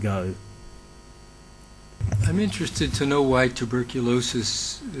 years ago. I'm interested to know why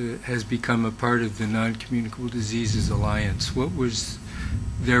tuberculosis has become a part of the Non-Communicable Diseases Alliance. What was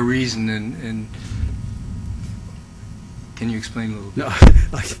their reason, and can you explain a little bit? No,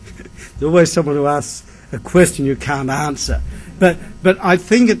 there's always someone who asks a question you can't answer. But I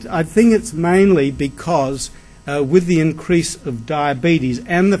think it's mainly because with the increase of diabetes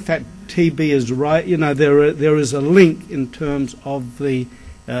and the fact TB is right, there is a link in terms of the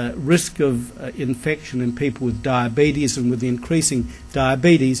risk of infection in people with diabetes, and with the increasing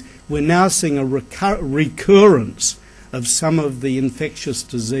diabetes, we're now seeing a recurrence of some of the infectious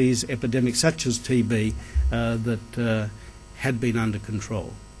disease epidemics, such as TB, that had been under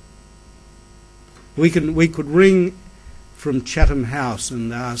control. We could ring from Chatham House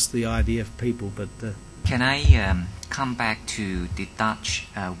and ask the IDF people, but... Can I come back to the Dutch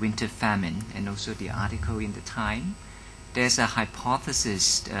winter famine and also the article in the Time? There's a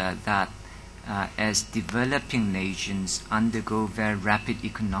hypothesis that as developing nations undergo very rapid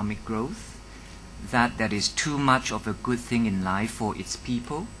economic growth, that is too much of a good thing in life for its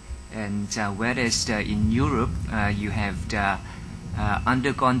people. And whereas in Europe you have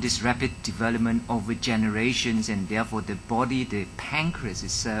undergone this rapid development over generations, and therefore the body, the pancreas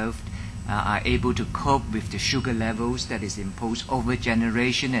itself, are able to cope with the sugar levels that is imposed over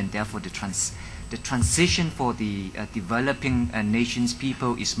generation, and therefore the transition for the developing nations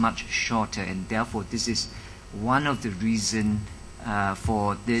people is much shorter, and therefore this is one of the reasons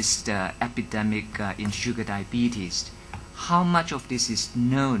for this epidemic in sugar diabetes. How much of this is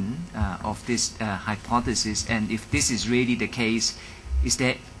known of this hypothesis, and if this is really the case, is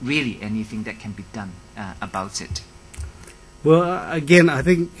there really anything that can be done about it? Well, again, I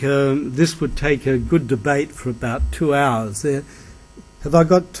think this would take a good debate for about 2 hours. Have I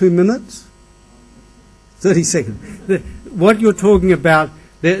got 2 minutes? 30 seconds. What you're talking about,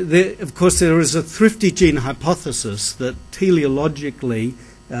 of course, there is a thrifty gene hypothesis that teleologically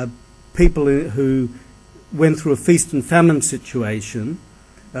people who went through a feast and famine situation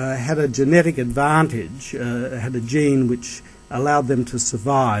had a genetic advantage, had a gene which allowed them to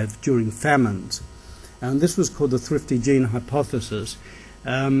survive during famines. And this was called the thrifty gene hypothesis,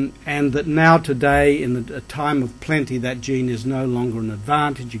 and that now today, in a time of plenty, that gene is no longer an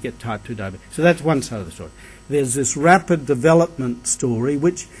advantage. You get type 2 diabetes. So that's one side of the story. There's this rapid development story,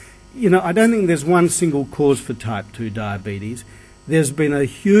 which, I don't think there's one single cause for type 2 diabetes. There's been a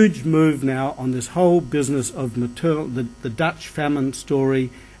huge move now on this whole business of maternal, the Dutch famine story,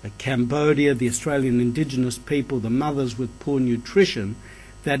 Cambodia, the Australian indigenous people, the mothers with poor nutrition,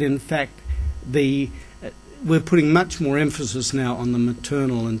 that in fact we're putting much more emphasis now on the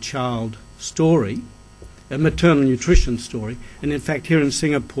maternal and child story, maternal nutrition story. And in fact, here in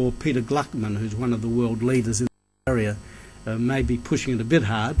Singapore, Peter Gluckman, who's one of the world leaders in the area, may be pushing it a bit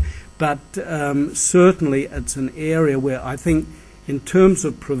hard. But certainly it's an area where I think in terms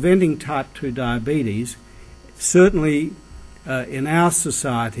of preventing type 2 diabetes, certainly in our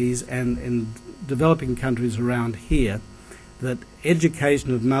societies and in developing countries around here, that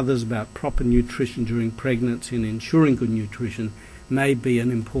education of mothers about proper nutrition during pregnancy and ensuring good nutrition may be an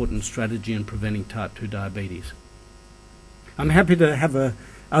important strategy in preventing type 2 diabetes. I'm happy to have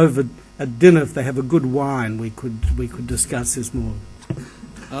over a dinner, if they have a good wine, we could discuss this more.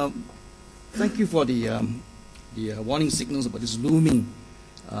 Thank you for the warning signals about this looming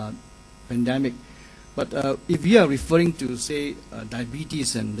pandemic. But if we are referring to, say,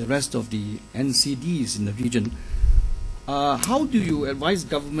 diabetes and the rest of the NCDs in the region, how do you advise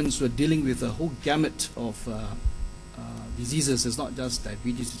governments who are dealing with a whole gamut of diseases? It's not just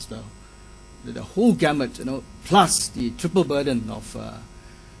diabetes, it's the whole gamut, plus the triple burden of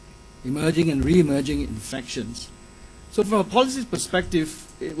emerging and re-emerging infections. So from a policy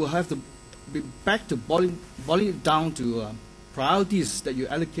perspective, it will have to be back to boiling it down to priorities that you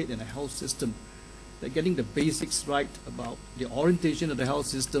allocate in a health system. That getting the basics right about the orientation of the health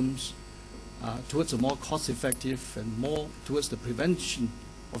systems towards a more cost-effective and more towards the prevention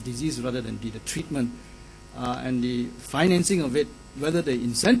of disease rather than the treatment, and the financing of it whether the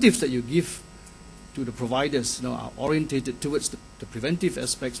incentives that you give to the providers, are orientated towards the preventive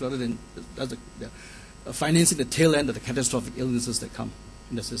aspects rather than financing the tail end of the catastrophic illnesses that come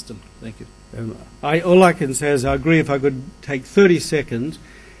in the system. Thank you. All I can say is I agree. If I could take 30 seconds.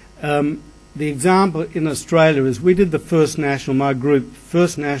 The example in Australia is we did my group,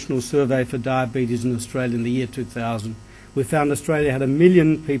 first national survey for diabetes in Australia in the year 2000. We found Australia had 1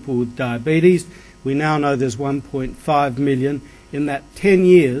 million people with diabetes. We now know there's 1.5 million. In that 10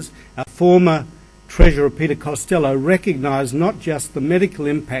 years, our former Treasurer Peter Costello recognised not just the medical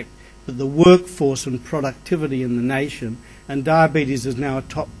impact, but the workforce and productivity in the nation, and diabetes is now a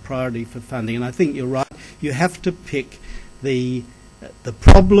top priority for funding. And I think you're right. You have to pick the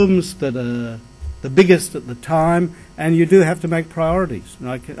problems that are the biggest at the time, and you do have to make priorities.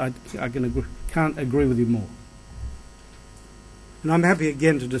 And can't agree with you more. And I'm happy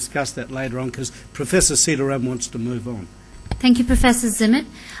again to discuss that later on because Professor Sitaram wants to move on. Thank you, Professor Zimmet.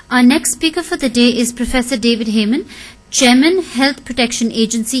 Our next speaker for the day is Professor David Heyman, Chairman, Health Protection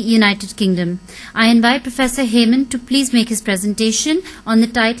Agency, United Kingdom. I invite Professor Heyman to please make his presentation on the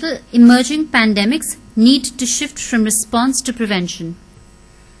title, Emerging Pandemics, Need to Shift from Response to Prevention.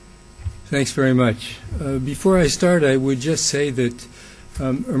 Thanks very much. Before I start, I would just say that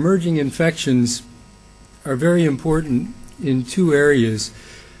emerging infections are very important in two areas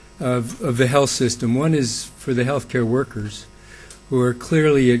of the health system. One is for the healthcare workers, who are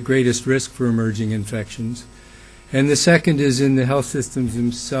clearly at greatest risk for emerging infections. And the second is in the health systems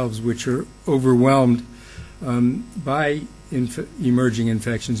themselves, which are overwhelmed by emerging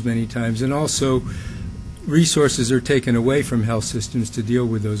infections many times, and also resources are taken away from health systems to deal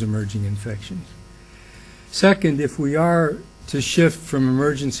with those emerging infections. Second, if we are to shift from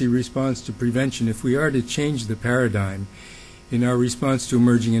emergency response to prevention, if we are to change the paradigm in our response to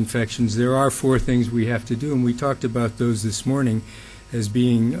emerging infections, there are 4 things we have to do, and we talked about those this morning as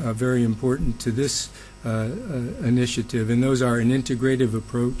being very important to this initiative, and those are an integrative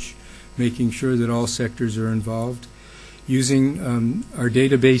approach, making sure that all sectors are involved, using our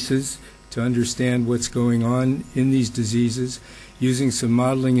databases to understand what's going on in these diseases, using some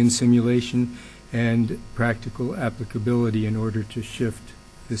modeling and simulation, and practical applicability in order to shift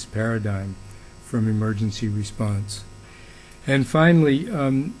this paradigm from emergency response. And finally,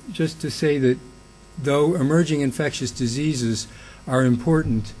 just to say that though emerging infectious diseases are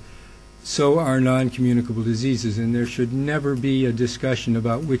important, so are non-communicable diseases, and there should never be a discussion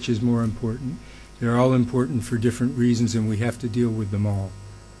about which is more important. They're all important for different reasons, and we have to deal with them all.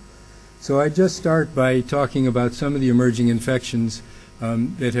 So I just start by talking about some of the emerging infections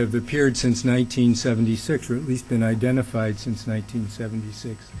that have appeared since 1976, or at least been identified since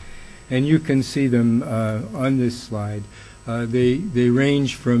 1976. And you can see them on this slide. They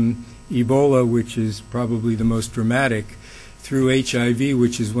range from Ebola, which is probably the most dramatic, through HIV,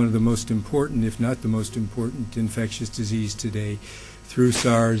 which is one of the most important, if not the most important, infectious disease today, through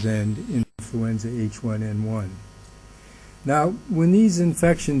SARS and influenza H1N1. Now, when these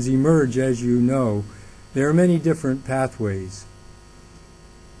infections emerge, as you know, there are many different pathways.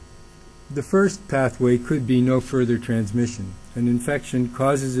 The first pathway could be no further transmission. An infection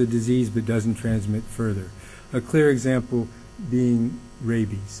causes a disease but doesn't transmit further. A clear example being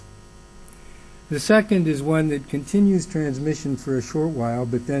rabies. The second is one that continues transmission for a short while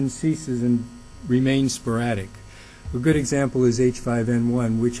but then ceases and remains sporadic. A good example is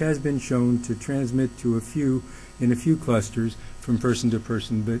H5N1, which has been shown to transmit in a few clusters from person to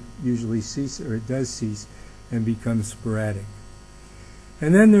person, but usually it does cease and becomes sporadic.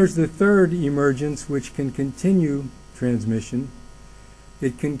 And then there's the third emergence, which can continue transmission.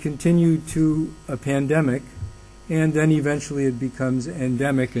 It can continue to a pandemic, and then eventually it becomes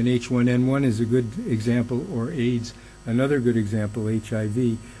endemic, and H1N1 is a good example, or AIDS, another good example,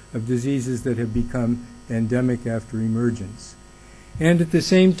 HIV, of diseases that have become endemic after emergence. And at the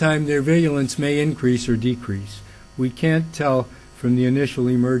same time, their virulence may increase or decrease. We can't tell from the initial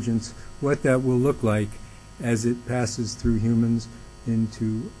emergence what that will look like as it passes through humans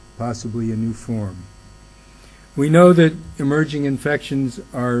into possibly a new form. We know that emerging infections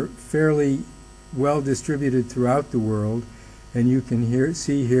are fairly well distributed throughout the world, and you can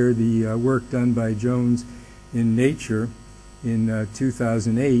see here the work done by Jones in Nature in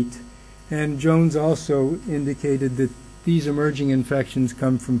 2008. And Jones also indicated that these emerging infections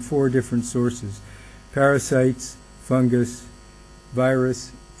come from 4 different sources: parasites, fungus,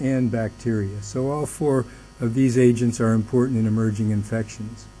 virus, and bacteria. So all 4 of these agents are important in emerging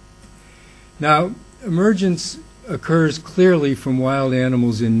infections. Now, emergence occurs clearly from wild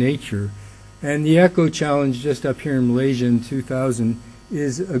animals in nature, and the Echo Challenge just up here in Malaysia in 2000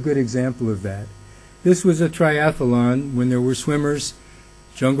 is a good example of that. This was a triathlon when there were swimmers,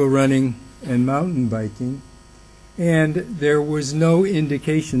 jungle running, and mountain biking, and there was no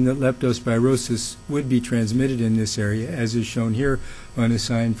indication that leptospirosis would be transmitted in this area, as is shown here on a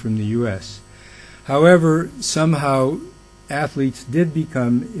sign from the U.S. However, somehow athletes did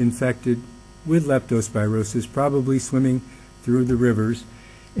become infected with leptospirosis, probably swimming through the rivers,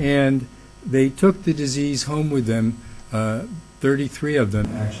 and they took the disease home with them. 33 of them,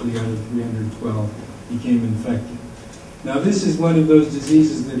 actually, out of 312, became infected. Now, this is one of those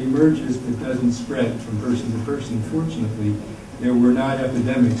diseases that emerges but doesn't spread from person to person. Fortunately, there were not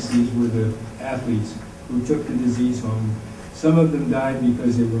epidemics. These were the athletes who took the disease home. Some of them died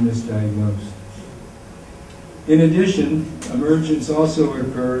because they were misdiagnosed. In addition, emergence also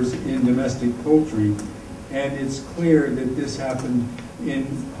occurs in domestic poultry, and it's clear that this happened in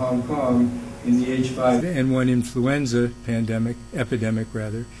Hong Kong in the H5N1 influenza epidemic,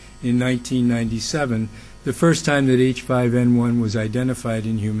 in 1997, the first time that H5N1 was identified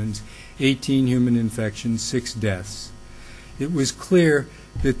in humans, 18 human infections, 6 deaths. It was clear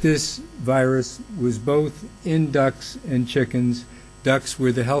that this virus was both in ducks and chickens. Ducks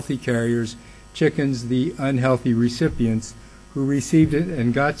were the healthy carriers, chickens the unhealthy recipients who received it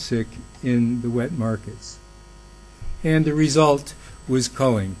and got sick in the wet markets. And the result was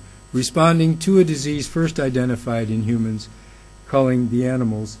culling, responding to a disease first identified in humans, culling the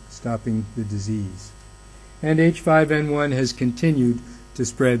animals, stopping the disease. And H5N1 has continued to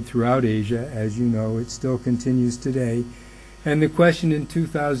spread throughout Asia. As you know, it still continues today. And the question in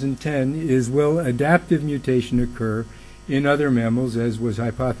 2010 is, will adaptive mutation occur in other mammals, as was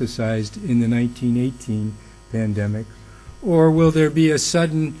hypothesized in the 1918 pandemic, or will there be a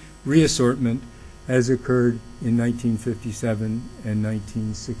sudden reassortment as occurred in 1957 and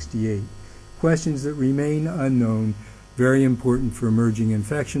 1968? Questions that remain unknown, very important for emerging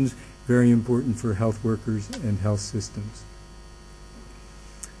infections, very important for health workers and health systems.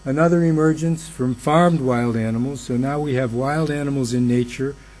 Another emergence from farmed wild animals. So now we have wild animals in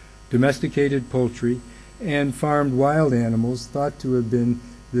nature, domesticated poultry, and farmed wild animals thought to have been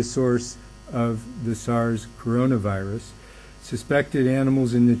the source of the SARS coronavirus. Suspected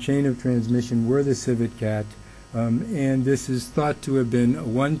animals in the chain of transmission were the civet cat, and this is thought to have been a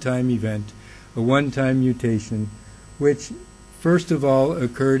one-time event, a one-time mutation, which first of all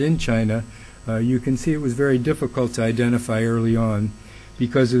occurred in China. You can see it was very difficult to identify early on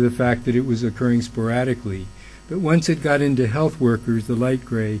because of the fact that it was occurring sporadically. But once it got into health workers, the light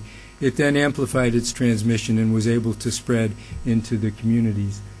gray, it then amplified its transmission and was able to spread into the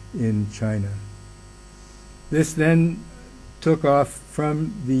communities in China. This then took off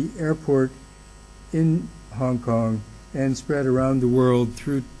from the airport in Hong Kong and spread around the world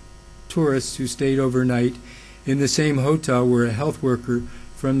through tourists who stayed overnight in the same hotel where a health worker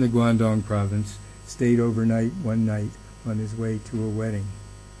from the Guangdong province stayed overnight one night on his way to a wedding.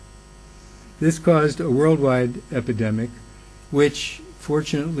 This caused a worldwide epidemic, which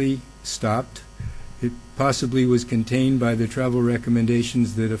fortunately stopped. It possibly was contained by the travel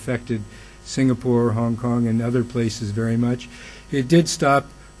recommendations that affected Singapore, Hong Kong, and other places very much. It did stop.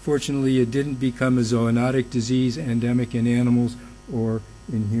 Fortunately, it didn't become a zoonotic disease endemic in animals or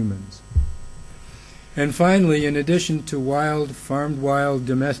in humans. And finally, in addition to wild, farmed wild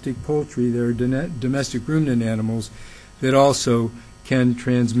domestic poultry, there are domestic ruminant animals that also can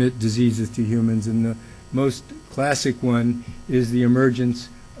transmit diseases to humans. And the most classic one is the emergence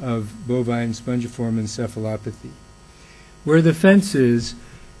of bovine spongiform encephalopathy. Where the fence is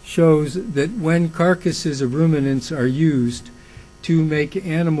shows that when carcasses of ruminants are used to make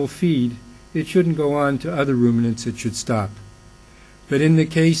animal feed, it shouldn't go on to other ruminants, it should stop. But in the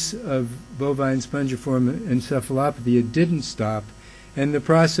case of bovine spongiform encephalopathy, it didn't stop, and the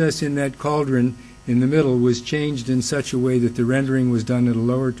process in that cauldron in the middle was changed in such a way that the rendering was done at a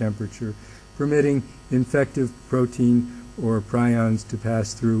lower temperature, permitting infective protein or prions to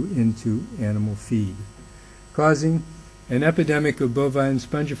pass through into animal feed, causing an epidemic of bovine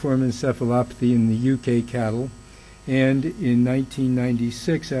spongiform encephalopathy in the UK cattle. And in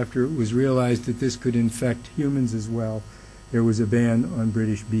 1996, after it was realized that this could infect humans as well, there was a ban on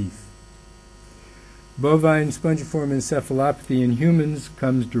British beef. Bovine spongiform encephalopathy in humans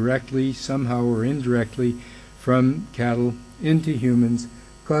comes directly, somehow or indirectly, from cattle into humans,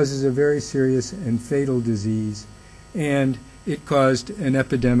 causes a very serious and fatal disease, and it caused an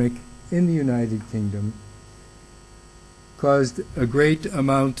epidemic in the United Kingdom, caused a great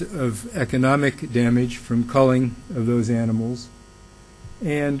amount of economic damage from culling of those animals,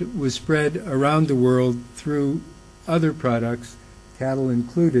 and was spread around the world through other products, cattle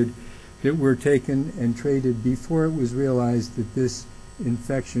included, that were taken and traded before it was realized that this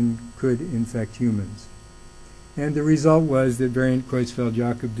infection could infect humans. And the result was that variant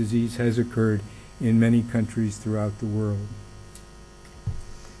Creutzfeldt-Jakob disease has occurred in many countries throughout the world.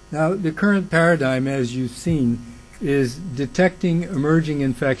 Now, the current paradigm, as you've seen, is detecting emerging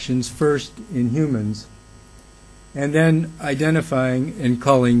infections first in humans and then identifying and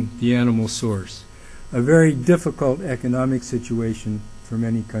culling the animal source. A very difficult economic situation for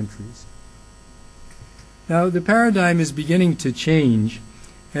many countries. Now, the paradigm is beginning to change,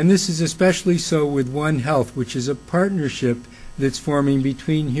 and this is especially so with One Health, which is a partnership that's forming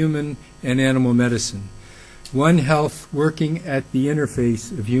between human and animal medicine. One Health working at the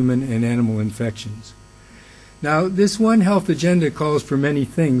interface of human and animal infections. Now, this One Health agenda calls for many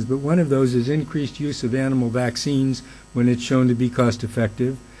things, but one of those is increased use of animal vaccines when it's shown to be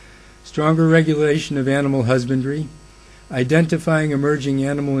cost-effective, stronger regulation of animal husbandry, identifying emerging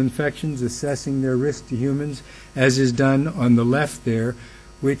animal infections, assessing their risk to humans, as is done on the left there,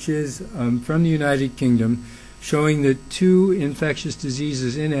 which is from the United Kingdom, showing that 2 infectious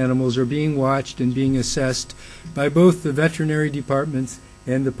diseases in animals are being watched and being assessed by both the veterinary departments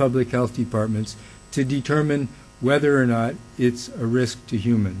and the public health departments to determine whether or not it's a risk to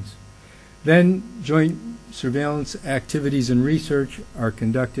humans. Then joint surveillance activities and research are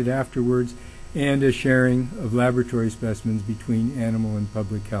conducted afterwards, and a sharing of laboratory specimens between animal and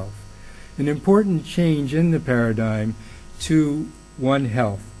public health. An important change in the paradigm to One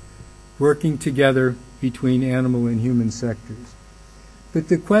Health, working together between animal and human sectors. But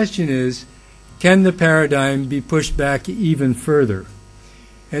the question is, can the paradigm be pushed back even further?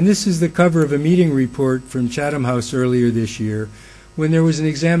 And this is the cover of a meeting report from Chatham House earlier this year, when there was an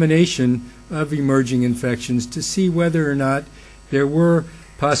examination of emerging infections to see whether or not there were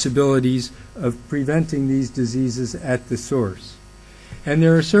possibilities of preventing these diseases at the source. And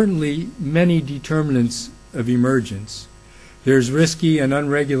there are certainly many determinants of emergence. There's risky and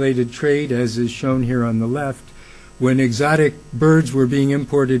unregulated trade, as is shown here on the left. When exotic birds were being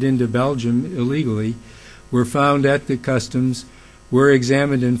imported into Belgium illegally, were found at the customs, were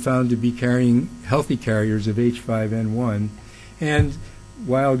examined and found to be carrying healthy carriers of H5N1, and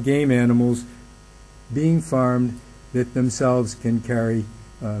wild game animals being farmed that themselves can carry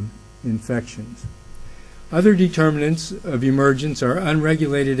infections. Other determinants of emergence are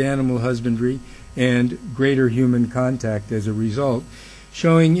unregulated animal husbandry and greater human contact as a result,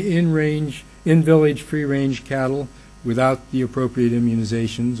 showing in-village free-range cattle without the appropriate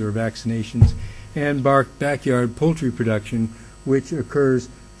immunizations or vaccinations, and backyard poultry production, which occurs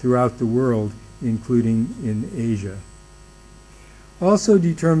throughout the world, including in Asia. Also,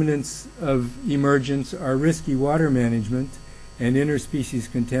 determinants of emergence are risky water management and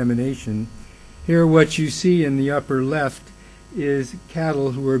interspecies contamination. Here what you see in the upper left is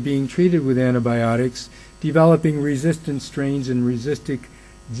cattle who are being treated with antibiotics, developing resistant strains and resistant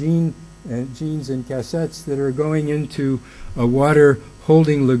genes and cassettes that are going into a water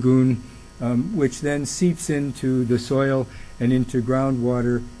holding lagoon, which then seeps into the soil and into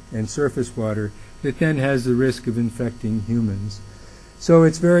groundwater and surface water that then has the risk of infecting humans. So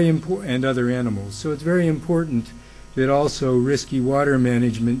it's very important, and other animals. So it's very important that also risky water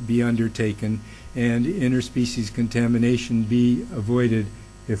management be undertaken and interspecies contamination be avoided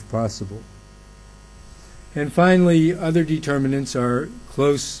if possible. And finally, other determinants are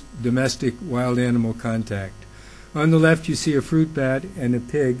close domestic wild animal contact. On the left you see a fruit bat and a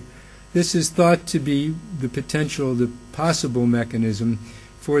pig. This is thought to be the possible mechanism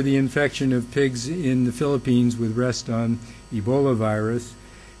for the infection of pigs in the Philippines with rest-on Ebola virus,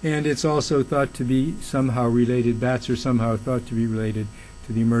 and it's also thought to be somehow related, bats are somehow thought to be related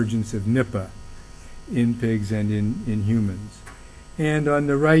to the emergence of NIHA in pigs and in humans. And on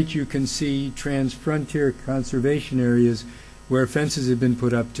the right you can see trans-frontier conservation areas where fences have been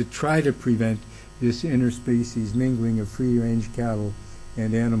put up to try to prevent this interspecies mingling of free-range cattle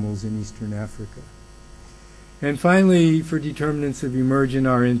and animals in eastern Africa. And finally, for determinants of emergence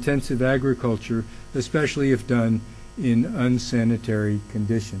are intensive agriculture, especially if done in unsanitary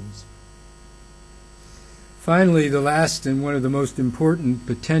conditions. Finally, the last and one of the most important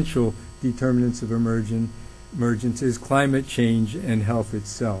potential determinants of emergence is climate change and health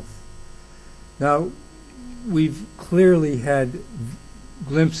itself. Now, we've clearly had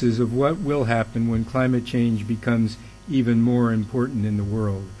glimpses of what will happen when climate change becomes even more important in the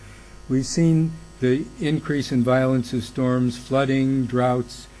world. We've seen the increase in violence of storms, flooding,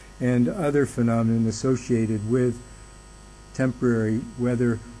 droughts, and other phenomena associated with temporary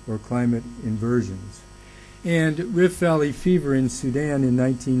weather or climate inversions. And Rift Valley fever in Sudan in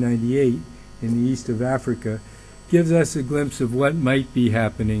 1998 in the east of Africa gives us a glimpse of what might be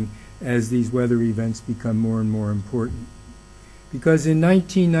happening as these weather events become more and more important. because in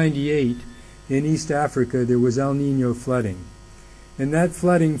 1998 in East Africa there was El Nino flooding. And that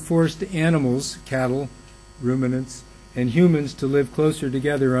flooding forced animals, cattle, ruminants, and humans to live closer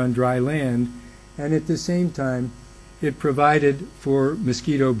together on dry land, and at the same time it provided for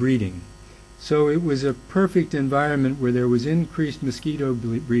mosquito breeding. So it was a perfect environment where there was increased mosquito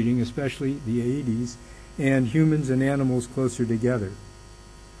breeding, especially the Aedes, and humans and animals closer together.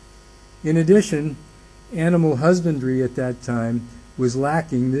 In addition, animal husbandry at that time was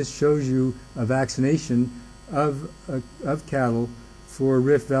lacking. This shows you a vaccination of cattle for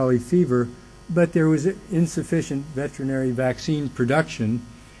Rift Valley fever, but there was insufficient veterinary vaccine production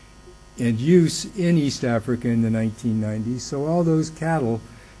and use in East Africa in the 1990s. So all those cattle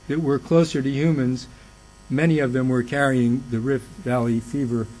that were closer to humans, many of them were carrying the Rift Valley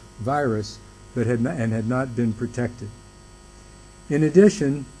fever virus, but had not been protected. In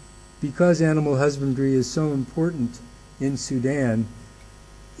addition, because animal husbandry is so important in Sudan,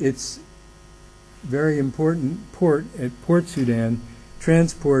 its very important port at Port Sudan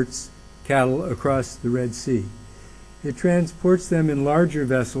transports cattle across the Red Sea. It transports them in larger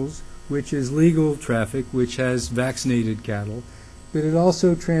vessels, which is legal traffic, which has vaccinated cattle, but it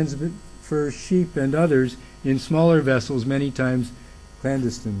also transfers sheep and others in smaller vessels, many times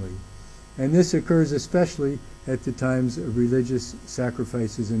clandestinely. And this occurs especially at the times of religious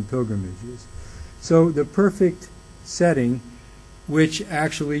sacrifices and pilgrimages. So the perfect setting, which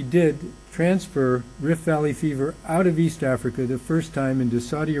actually did transfer Rift Valley fever out of East Africa the first time into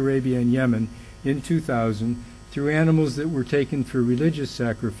Saudi Arabia and Yemen in 2000 through animals that were taken for religious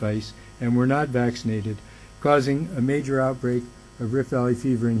sacrifice and were not vaccinated, causing a major outbreak of Rift Valley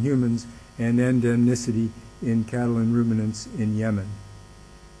fever in humans and endemicity in cattle and ruminants in Yemen.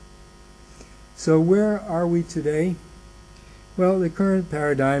 So where are we today? Well, the current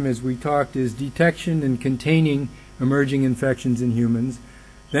paradigm, as we talked, is detection and containing emerging infections in humans,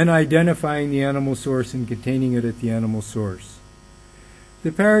 then identifying the animal source and containing it at the animal source.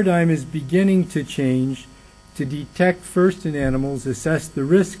 The paradigm is beginning to change to detect first in animals, assess the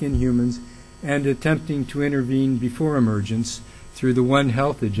risk in humans, and attempting to intervene before emergence through the One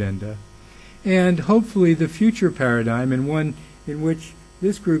Health agenda. And hopefully the future paradigm, and one in which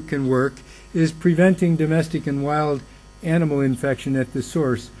this group can work, is preventing domestic and wild animal infection at the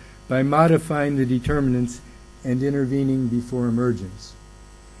source by modifying the determinants and intervening before emergence.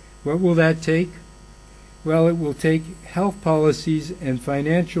 What will that take? Well, it will take health policies and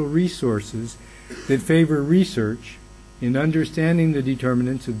financial resources that favor research in understanding the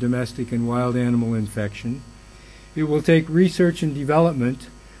determinants of domestic and wild animal infection. It will take research and development,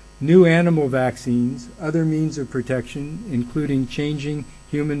 new animal vaccines, other means of protection, including changing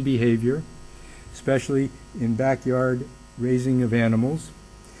human behavior, especially in backyard raising of animals,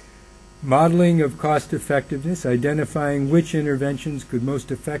 modeling of cost effectiveness, identifying which interventions could most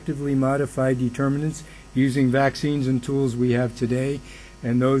effectively modify determinants using vaccines and tools we have today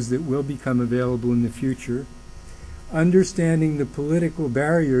and those that will become available in the future, understanding the political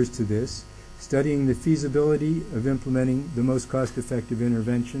barriers to this, studying the feasibility of implementing the most cost-effective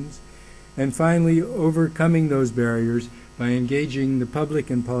interventions, and finally overcoming those barriers by engaging the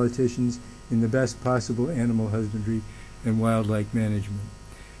public and politicians in the best possible animal husbandry and wildlife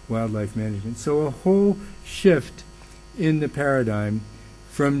management. So a whole shift in the paradigm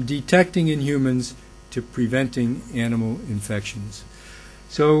from detecting in humans to preventing animal infections.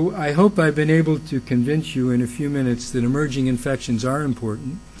 So I hope I've been able to convince you in a few minutes that emerging infections are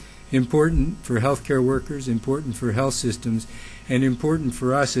important for healthcare workers, important for health systems, and important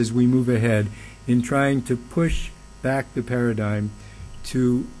for us as we move ahead in trying to push back the paradigm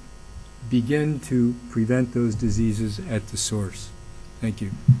to begin to prevent those diseases at the source. Thank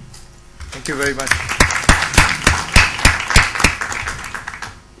you. Thank you very much.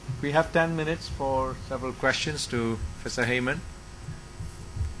 We have 10 minutes for several questions to Professor Heyman.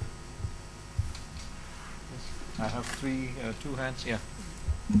 I have two hands. Yeah.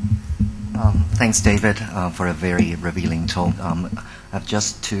 Thanks, David, for a very revealing talk. I have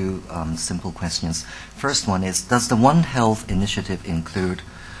just two simple questions. First one is, does the One Health initiative include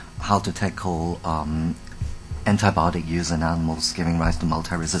how to tackle antibiotic use in animals giving rise to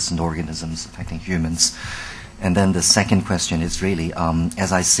multi-resistant organisms affecting humans? And then the second question is really,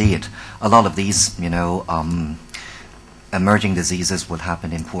 as I see it, a lot of these, emerging diseases will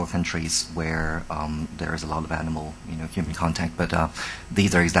happen in poor countries where there is a lot of animal-human contact. But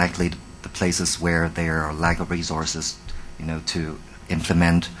these are exactly the places where there are lack of resources, to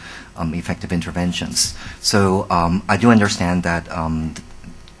implement effective interventions. So I do understand that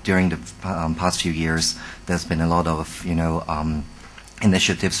during the past few years, there's been a lot of,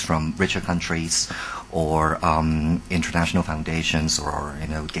 initiatives from richer countries or international foundations or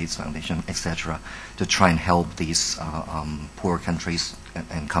Gates Foundation, etc., to try and help these poor countries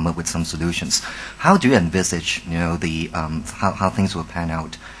and come up with some solutions. How do you envisage how things will pan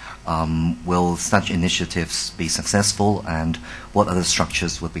out? Will such initiatives be successful, and what other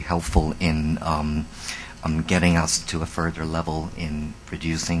structures would be helpful in getting us to a further level in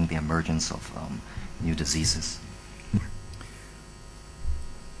reducing the emergence of new diseases?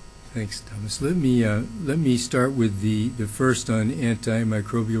 Thanks, Thomas. Let me start with the first on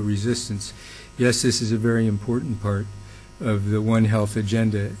antimicrobial resistance. Yes, this is a very important part of the One Health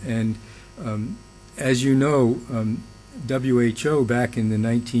agenda, and as you know, WHO back in the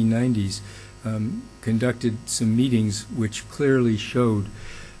 1990s conducted some meetings which clearly showed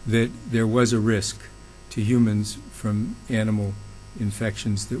that there was a risk to humans from animal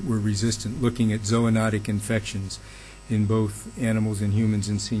infections that were resistant, looking at zoonotic infections in both animals and humans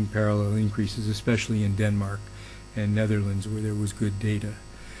and seeing parallel increases, especially in Denmark and Netherlands where there was good data.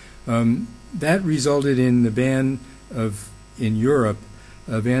 That resulted in the ban in Europe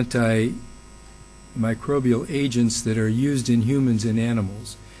of antimicrobial agents that are used in humans and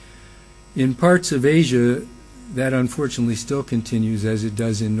animals. In parts of Asia, that unfortunately still continues as it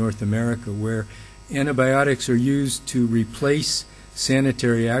does in North America, where antibiotics are used to replace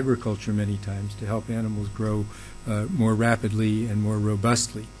sanitary agriculture many times to help animals grow more rapidly and more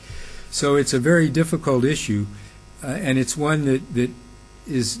robustly. So it's a very difficult issue, and it's one that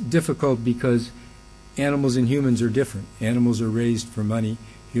is difficult because animals and humans are different. Animals are raised for money.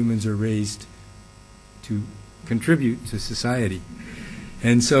 Humans are raised to contribute to society.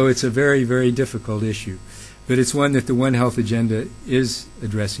 And so it's a very, very difficult issue. But it's one that the One Health agenda is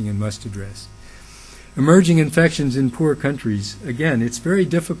addressing and must address. Emerging infections in poor countries, again, it's very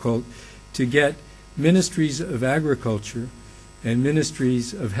difficult to get ministries of agriculture and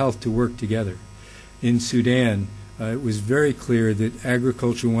ministries of health to work together. In Sudan, it was very clear that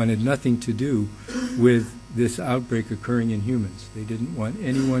agriculture wanted nothing to do with this outbreak occurring in humans. They didn't want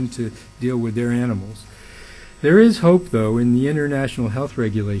anyone to deal with their animals. There is hope, though, in the international health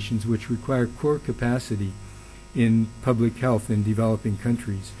regulations, which require core capacity in public health in developing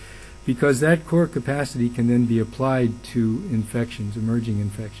countries, because that core capacity can then be applied to infections, emerging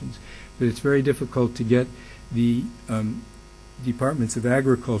infections. But it's very difficult to get the departments of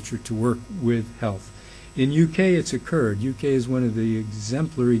agriculture to work with health. In UK, it's occurred. UK is one of the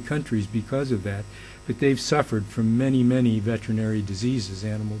exemplary countries because of that, but they've suffered from many, many veterinary diseases,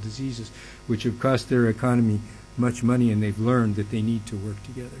 animal diseases, which have cost their economy much money, and they've learned that they need to work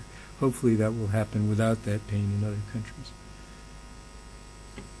together. Hopefully that will happen without that pain in other countries.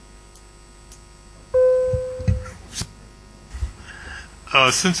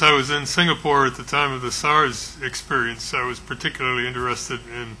 Since I was in Singapore at the time of the SARS experience, I was particularly interested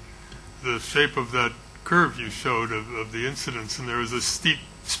in the shape of that curve you showed of the incidence, and there was a steep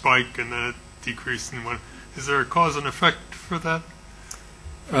spike and then it decreased in one. Is there a cause and effect for that?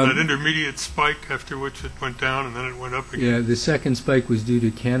 That intermediate spike after which it went down and then it went up again? Yeah, the second spike was due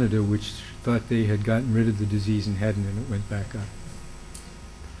to Canada, which thought they had gotten rid of the disease and hadn't, and it went back up.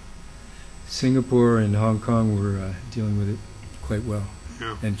 Singapore and Hong Kong were dealing with it quite well,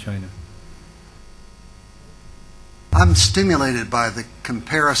 yeah. And China. I'm stimulated by the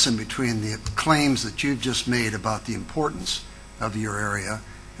comparison between the claims that you've just made about the importance of your area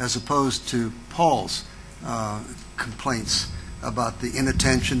as opposed to Paul's complaints about the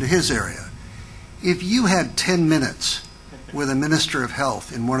inattention to his area. If you had 10 minutes with a minister of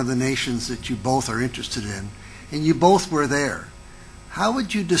health in one of the nations that you both are interested in, and you both were there, how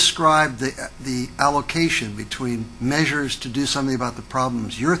would you describe the allocation between measures to do something about the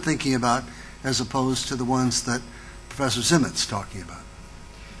problems you're thinking about as opposed to the ones that Professor Zimmet's talking about?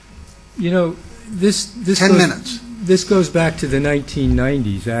 You know, this 10 minutes. This goes back to the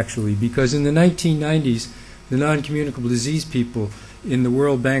 1990s, actually, because in the 1990s, the non-communicable disease people in the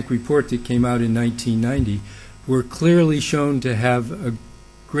World Bank report that came out in 1990 were clearly shown to have a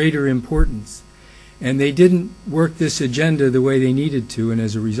greater importance. And they didn't work this agenda the way they needed to, and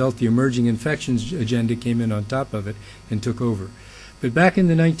as a result, the emerging infections agenda came in on top of it and took over. But back in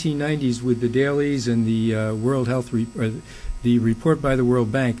the 1990s, with the dailies and the World Health the report by the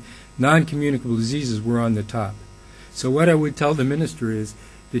World Bank, non-communicable diseases were on the top. So what I would tell the minister is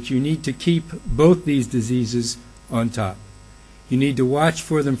that you need to keep both these diseases on top. You need to watch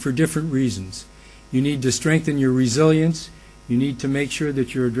for them for different reasons. You need to strengthen your resilience. You need to make sure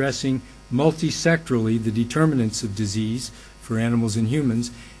that you're addressing multisectorally the determinants of disease for animals and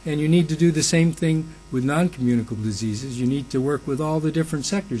humans, and you need to do the same thing with non-communicable diseases. You need to work with all the different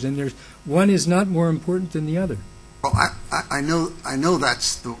sectors, and one is not more important than the other. Well, I know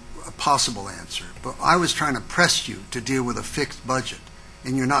that's a possible answer, but I was trying to press you to deal with a fixed budget,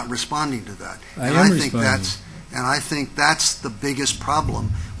 and you're not responding to that. I think that's the biggest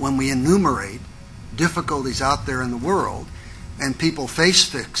problem when we enumerate difficulties out there in the world and people face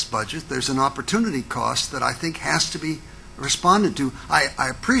fixed budget. There's an opportunity cost that I think has to be responded to. I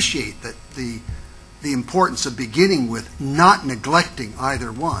appreciate that the importance of beginning with not neglecting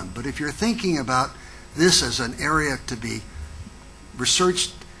either one, but if you're thinking about this as an area to be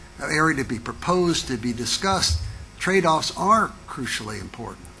researched, an area to be proposed, to be discussed, trade-offs are crucially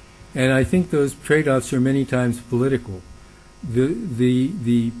important. And I think those trade-offs are many times political.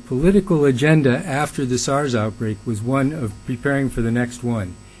 The political agenda after the SARS outbreak was one of preparing for the next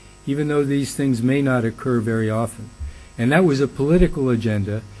one, even though these things may not occur very often. And that was a political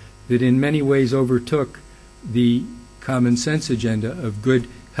agenda that in many ways overtook the common sense agenda of good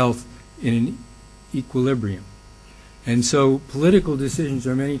health in an equilibrium. And so political decisions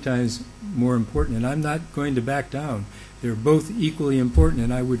are many times more important, and I'm not going to back down. They're both equally important,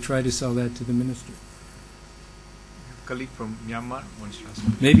 and I would try to sell that to the minister. A colleague from Myanmar wants to ask.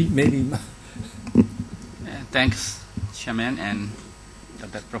 Maybe. Thanks, Chairman and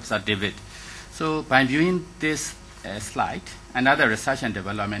Dr. Professor David. So by viewing this slide, another research and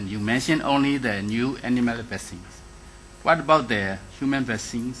development, you mentioned only the new animal vaccines. What about the human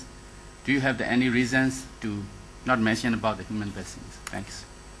vaccines? Do you have any reasons to not mention about the human vaccines? Thanks.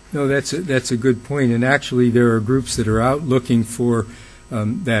 No, that's a good point. And actually, there are groups that are out looking for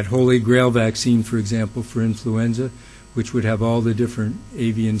that Holy Grail vaccine, for example, for influenza, which would have all the different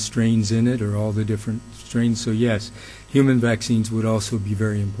avian strains in it, or all the different strains. So yes, human vaccines would also be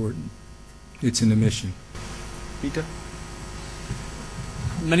very important. It's an omission. Peter?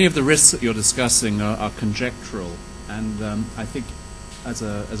 Many of the risks that you're discussing are conjectural, and I think as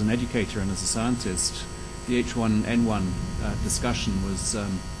an educator and as a scientist, the H1N1 discussion was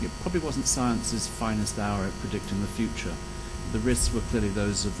it probably wasn't science's finest hour at predicting the future. The risks were clearly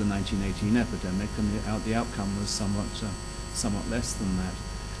those of the 1918 epidemic, and the outcome was somewhat less than that.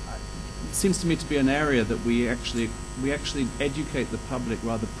 It seems to me to be an area that we actually educate the public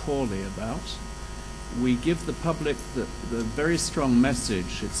rather poorly about. We give the public the very strong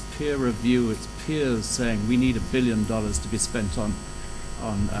message, it's peer review, it's peers saying we need $1 billion to be spent on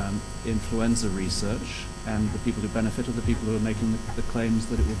influenza research, and the people who benefit are the people who are making the claims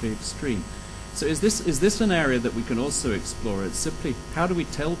that it will be extreme. So is this an area that we can also explore? It's simply, how do we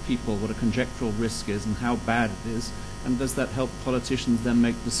tell people what a conjectural risk is and how bad it is, and does that help politicians then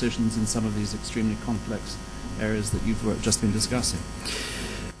make decisions in some of these extremely complex areas that you've just been discussing?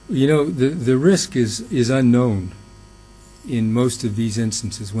 You know, the risk is unknown in most of these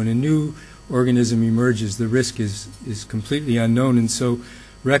instances. When a new organism emerges, the risk is completely unknown, and so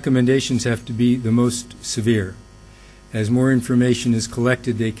recommendations have to be the most severe. As more information is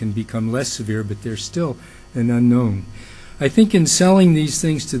collected, they can become less severe, but they're still an unknown. I think in selling these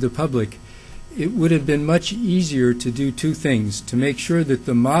things to the public, it would have been much easier to do two things: to make sure that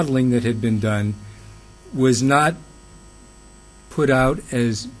the modeling that had been done was not put out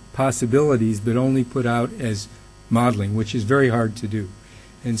as possibilities, but only put out as modeling, which is very hard to do.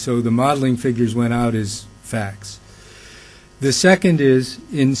 And so the modeling figures went out as facts. The second is,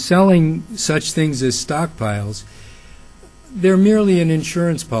 in selling such things as stockpiles, they're merely an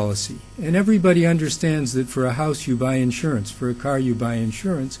insurance policy. And everybody understands that for a house you buy insurance, for a car you buy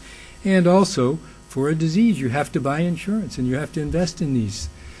insurance, and also for a disease you have to buy insurance, and you have to invest in these.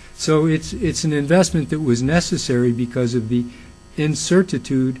 So it's an investment that was necessary because of the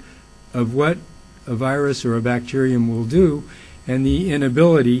incertitude of what a virus or a bacterium will do, and the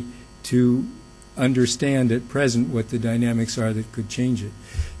inability to understand at present what the dynamics are that could change it.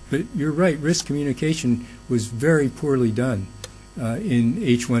 But you're right, risk communication was very poorly done in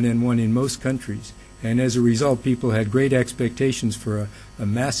H1N1 in most countries. And as a result, people had great expectations for a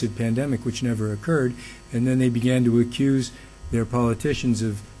massive pandemic, which never occurred, and then they began to accuse their politicians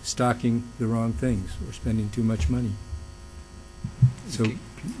of stocking the wrong things or spending too much money. So, okay.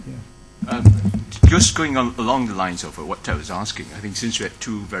 Yeah. Just going on along the lines of what I was asking, I think since we had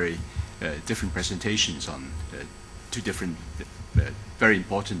two very different presentations on two different very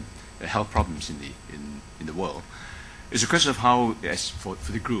important health problems in the world, it's a question of how, as for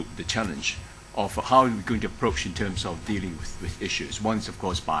the group, the challenge of how we're going to approach in terms of dealing with issues. One is, of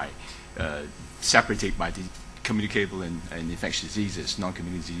course, by separating by the communicable and infectious diseases,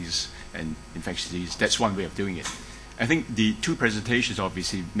 non-communicable diseases and infectious diseases. That's one way of doing it. I think the two presentations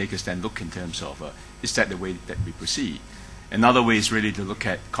obviously make us then look in terms of is that the way that we proceed. Another way is really to look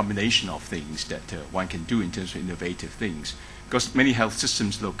at combination of things that one can do in terms of innovative things. Because many health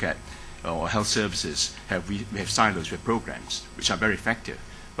systems look at, or health services, we have silos with programs, which are very effective.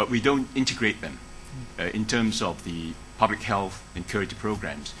 but we don't integrate them in terms of the public health and curative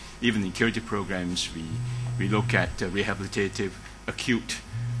programs. Even in curative programs, we look at rehabilitative, acute,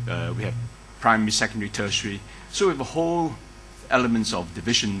 we have primary, secondary, tertiary. So we have a whole elements of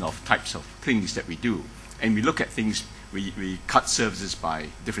division of types of things that we do. And we look at things, we cut services by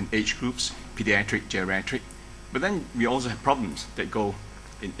different age groups, pediatric, geriatric. But then we also have problems that go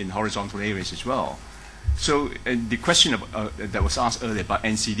in horizontal areas as well. So the question that was asked earlier about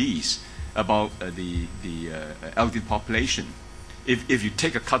NCDs, about the elderly population, if you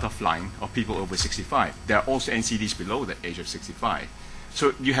take a cutoff line of people over 65, there are also NCDs below the age of 65.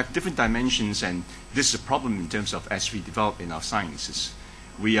 So you have different dimensions, and this is a problem in terms of as we develop in our sciences.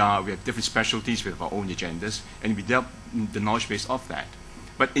 We have different specialties with our own agendas, and we develop the knowledge base of that.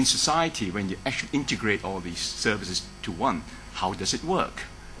 But in society, when you actually integrate all these services to one, how does it work?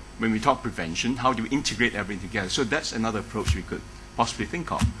 When we talk prevention, how do we integrate everything together? So that's another approach we could possibly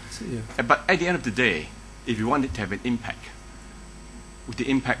think of. So, yeah. But at the end of the day, if you want it to have an impact, the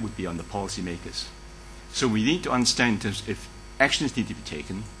impact would be on the policymakers. So we need to understand in terms if actions need to be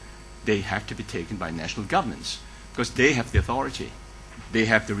taken, they have to be taken by national governments because they have the authority. They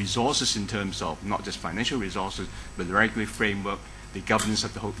have the resources in terms of not just financial resources, but the regulatory framework, the governance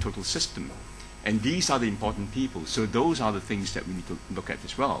of the whole total system. And these are the important people. So those are the things that we need to look at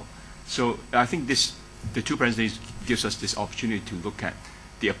as well. So I think the two presentations gives us this opportunity to look at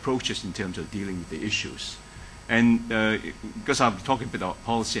the approaches in terms of dealing with the issues. And because I'm talking about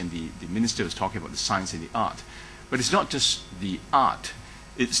policy and the minister was talking about the science and the art. But it's not just the art,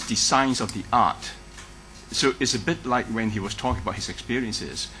 it's the science of the art. So it's a bit like when he was talking about his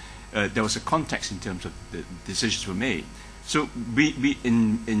experiences, there was a context in terms of the decisions were made. So we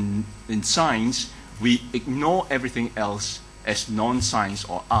in science, we ignore everything else as non-science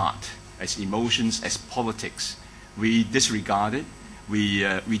or art, as emotions, as politics. We disregard it,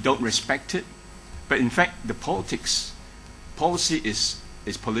 we don't respect it. But in fact, the policy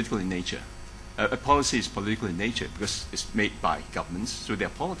is political in nature. A policy is political in nature because it's made by governments, so they're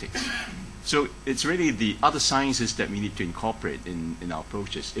politics. So it's really the other sciences that we need to incorporate in our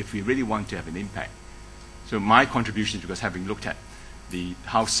approaches if we really want to have an impact. So my contribution is because having looked at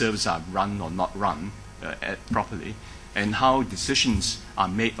how services are run or not run properly, and how decisions are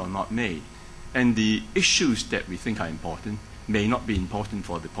made or not made, and the issues that we think are important may not be important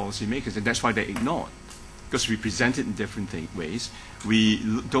for the policymakers, and that's why they're ignored, because we present it in different ways. We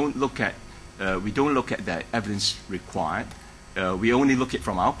don't look at the evidence required. We only look at it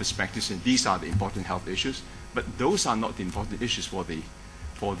from our perspectives, and these are the important health issues. But those are not the important issues for the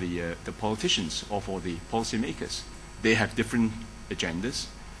politicians or for the policymakers. They have different agendas.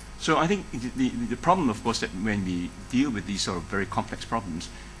 So I think the problem, of course, that when we deal with these sort of very complex problems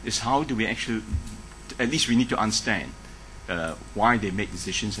is how do we actually, at least we need to understand why they make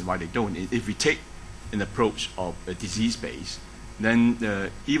decisions and why they don't. If we take an approach of a disease base, then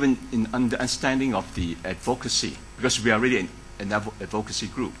even in understanding of the advocacy, because we are really an advocacy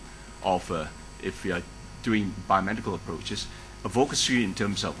group of, if we are doing biomedical approaches, advocacy in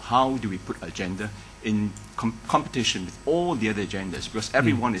terms of how do we put agenda in competition with all the other agendas, because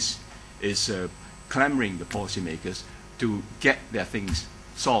everyone is clamoring the policymakers to get their things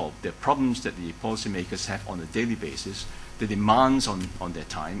solved, the problems that the policymakers have on a daily basis, the demands on their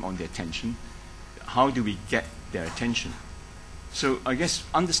time, on their attention. How do we get their attention? So I guess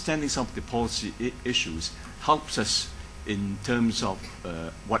understanding some of the policy issues helps us in terms of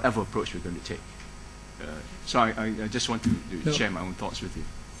whatever approach we're going to take. So I just want to share my own thoughts with you.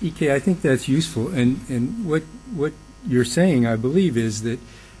 EK, I think that's useful, and what you're saying, I believe, is that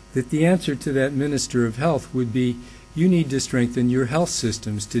the answer to that Minister of Health would be you need to strengthen your health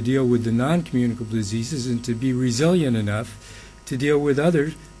systems to deal with the non-communicable diseases and to be resilient enough to deal with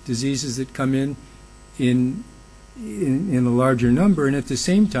other diseases that come in a larger number. And at the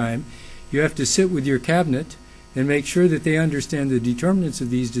same time, you have to sit with your cabinet and make sure that they understand the determinants of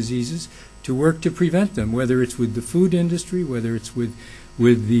these diseases to work to prevent them, whether it's with the food industry, whether it's with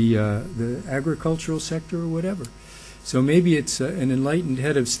the agricultural sector or whatever. So maybe it's an enlightened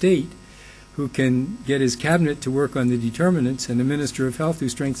head of state who can get his cabinet to work on the determinants, and a Minister of Health who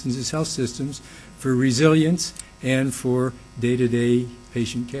strengthens his health systems for resilience and for day-to-day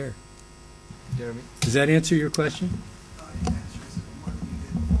patient care. Jeremy? Does that answer your question?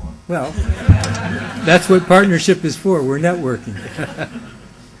 Well, that's what partnership is for. We're networking.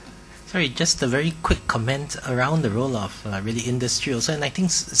 Sorry, just a very quick comment around the role of really industry also. And I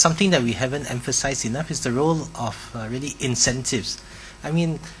think something that we haven't emphasized enough is the role of really incentives. I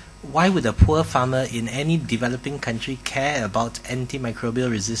mean, why would a poor farmer in any developing country care about antimicrobial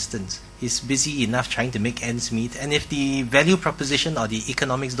resistance? He's busy enough trying to make ends meet, and if the value proposition or the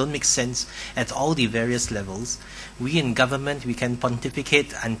economics don't make sense at all the various levels, we in government, we can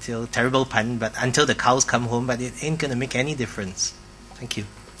pontificate until, terrible pun, but until the cows come home, but it ain't going to make any difference. Thank you.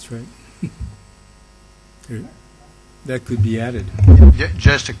 That's right. That could be added.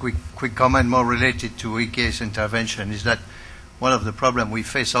 Just a quick comment more related to EK's intervention is that one of the problems we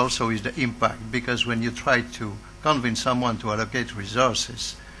face also is the impact, because when you try to convince someone to allocate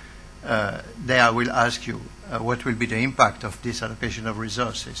resources, they will ask you what will be the impact of this allocation of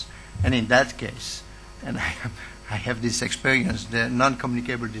resources. And in that case, and I have this experience, the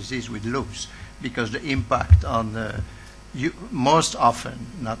non-communicable disease will lose, because the impact on most often,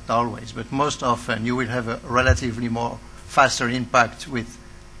 not always, but most often you will have a relatively more faster impact with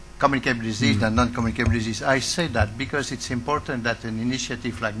communicable disease than non-communicable disease. I say that because it's important that an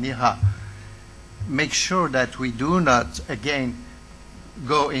initiative like NIHA make sure that we do not, again,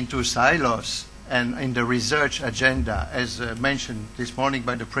 go into silos. And in the research agenda, as mentioned this morning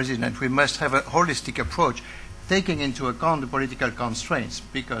by the President, we must have a holistic approach, taking into account the political constraints,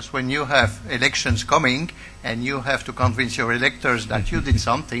 because when you have elections coming and you have to convince your electors that you did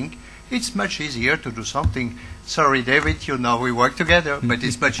something, it's much easier to do something. Sorry, David, you know we work together, but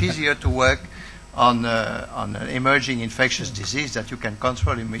it's much easier to work on an emerging infectious disease that you can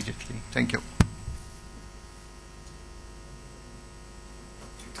control immediately. Thank you.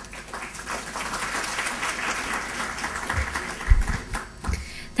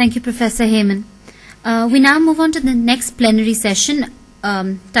 Thank you, Professor Heyman. We now move on to the next plenary session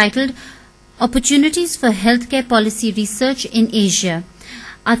titled Opportunities for Healthcare Policy Research in Asia.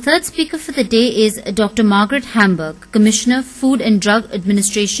 Our third speaker for the day is Dr. Margaret Hamburg, Commissioner, Food and Drug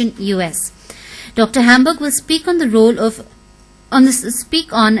Administration, U.S. Dr. Hamburg will speak on the role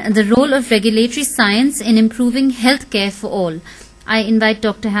of regulatory science in improving healthcare for all. I invite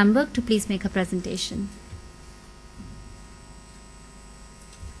Dr. Hamburg to please make a presentation.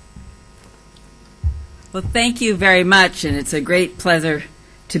 Well, thank you very much, and it's a great pleasure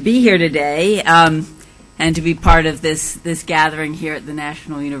to be here today and to be part of this gathering here at the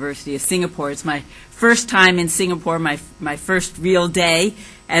National University of Singapore. It's my first time in Singapore, my first real day,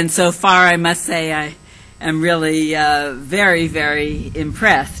 and so far I must say I am really very, very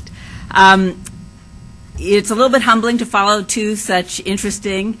impressed. It's a little bit humbling to follow two such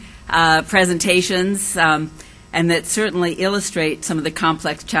interesting presentations, and that certainly illustrate some of the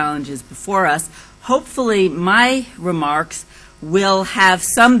complex challenges before us. Hopefully my remarks will have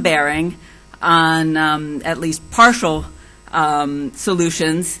some bearing on at least partial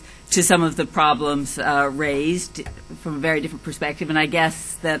solutions to some of the problems raised from a very different perspective. And I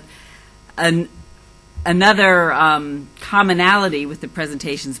guess that another commonality with the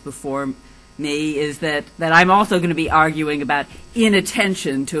presentations before me is that I'm also going to be arguing about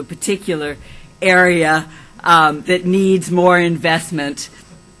inattention to a particular area that needs more investment.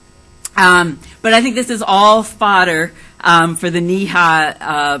 But I think this is all fodder for the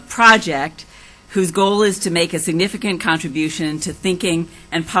NIHA project, whose goal is to make a significant contribution to thinking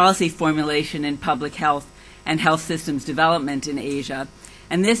and policy formulation in public health and health systems development in Asia.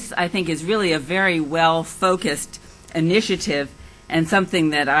 And this, I think, is really a very well-focused initiative and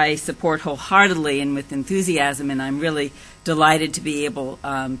something that I support wholeheartedly and with enthusiasm, and I'm really delighted to be able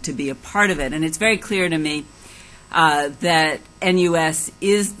to be a part of it. And it's very clear to me that NUS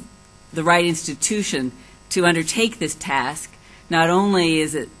is the right institution to undertake this task. Not only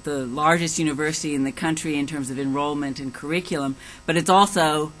is it the largest university in the country in terms of enrollment and curriculum, but it's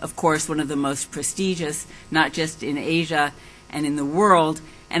also, of course, one of the most prestigious, not just in Asia and in the world.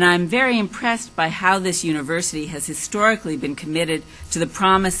 And I'm very impressed by how this university has historically been committed to the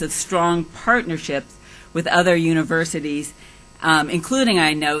promise of strong partnerships with other universities, including,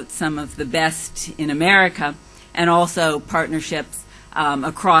 I note, some of the best in America, and also partnerships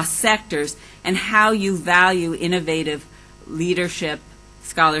across sectors, and how you value innovative leadership,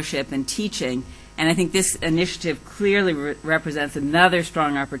 scholarship, and teaching. And I think this initiative clearly represents another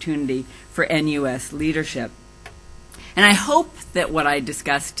strong opportunity for NUS leadership. And I hope that what I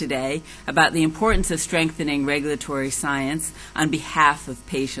discussed today about the importance of strengthening regulatory science on behalf of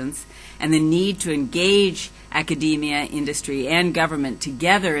patients and the need to engage academia, industry, and government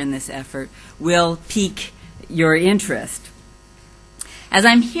together in this effort will pique your interest. As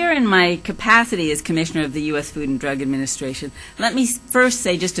I'm here in my capacity as Commissioner of the U.S. Food and Drug Administration, let me first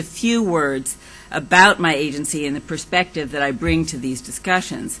say just a few words about my agency and the perspective that I bring to these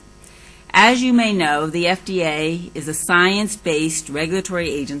discussions. As you may know, the FDA is a science-based regulatory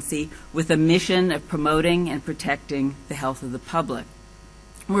agency with a mission of promoting and protecting the health of the public.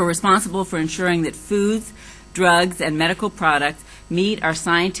 We're responsible for ensuring that foods, drugs, and medical products meet our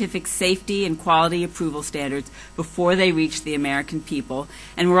scientific safety and quality approval standards before they reach the American people.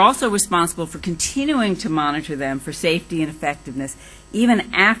 And we're also responsible for continuing to monitor them for safety and effectiveness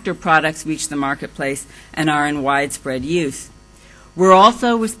even after products reach the marketplace and are in widespread use. We're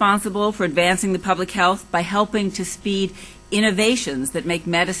also responsible for advancing the public health by helping to speed innovations that make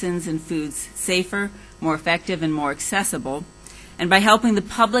medicines and foods safer, more effective, and more accessible, and by helping the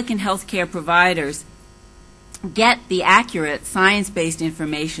public and healthcare providers get the accurate science-based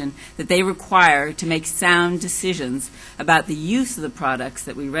information that they require to make sound decisions about the use of the products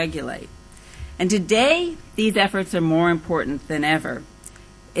that we regulate. And today, these efforts are more important than ever.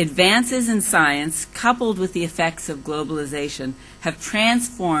 Advances in science, coupled with the effects of globalization, have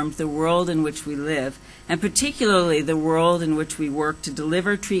transformed the world in which we live, and particularly the world in which we work to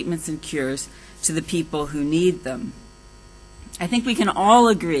deliver treatments and cures to the people who need them. I think we can all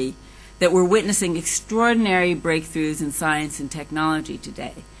agree that we're witnessing extraordinary breakthroughs in science and technology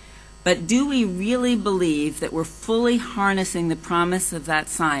today. But do we really believe that we're fully harnessing the promise of that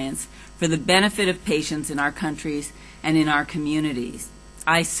science for the benefit of patients in our countries and in our communities?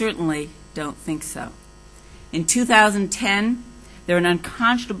 I certainly don't think so. In 2010, there are an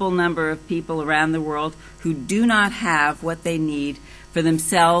unconscionable number of people around the world who do not have what they need for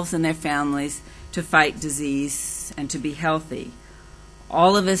themselves and their families to fight disease and to be healthy.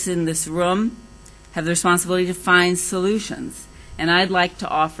 All of us in this room have the responsibility to find solutions, and I'd like to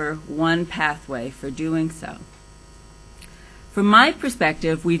offer one pathway for doing so. From my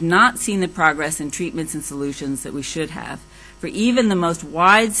perspective, we've not seen the progress in treatments and solutions that we should have for even the most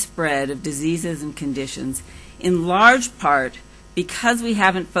widespread of diseases and conditions, in large part because we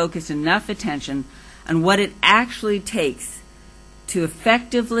haven't focused enough attention on what it actually takes to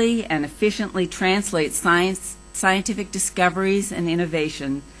effectively and efficiently translate scientific discoveries and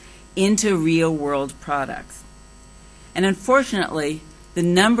innovation into real-world products. And unfortunately, the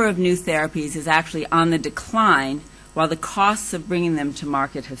number of new therapies is actually on the decline, while the costs of bringing them to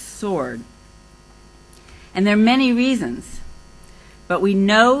market have soared. And there are many reasons, but we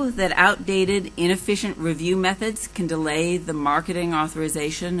know that outdated, inefficient review methods can delay the marketing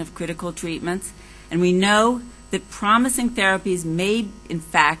authorization of critical treatments, and we know that promising therapies may, in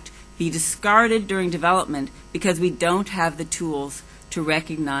fact, be discarded during development because we don't have the tools to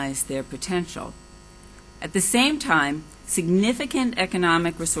recognize their potential. At the same time, significant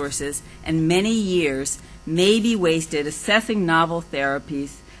economic resources and many years may be wasted assessing novel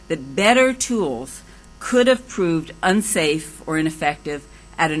therapies that better tools could have proved unsafe or ineffective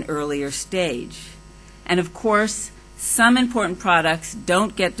at an earlier stage. And of course, some important products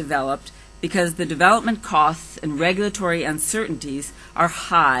don't get developed because the development costs and regulatory uncertainties are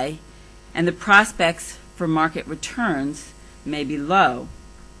high and the prospects for market returns may be low.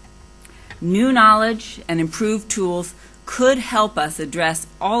 New knowledge and improved tools could help us address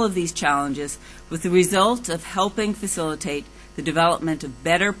all of these challenges with the result of helping facilitate the development of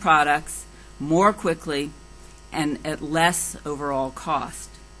better products more quickly and at less overall cost.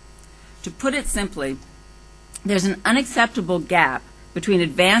 To put it simply, there's an unacceptable gap between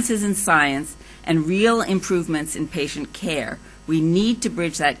advances in science and real improvements in patient care. We need to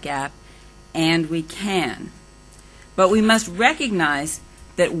bridge that gap, and we can. But we must recognize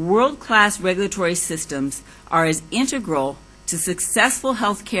that world-class regulatory systems are as integral to successful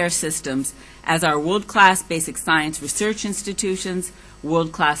healthcare systems as our world-class basic science research institutions,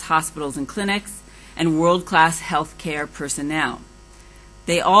 world-class hospitals and clinics, and world-class healthcare personnel.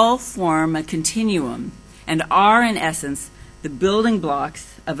 They all form a continuum and are, in essence, the building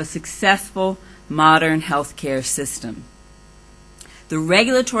blocks of a successful modern healthcare system. The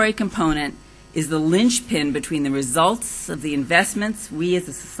regulatory component is the linchpin between the results of the investments we as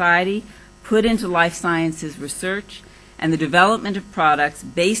a society put into life sciences research and the development of products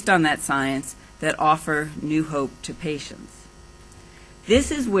based on that science that offer new hope to patients.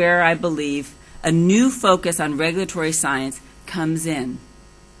 This is where I believe a new focus on regulatory science comes in.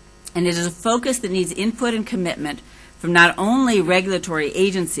 And it is a focus that needs input and commitment from not only regulatory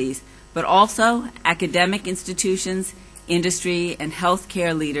agencies, but also academic institutions, industry, and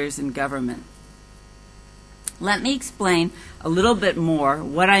healthcare leaders in government. Let me explain a little bit more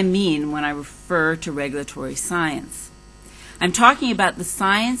what I mean when I refer to regulatory science. I'm talking about the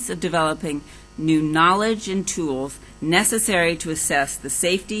science of developing new knowledge and tools necessary to assess the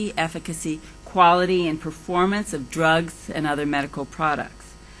safety, efficacy, quality, and performance of drugs and other medical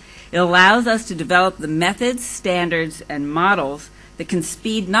products. It allows us to develop the methods, standards, and models that can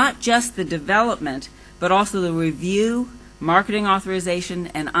speed not just the development, but also the review, marketing authorization,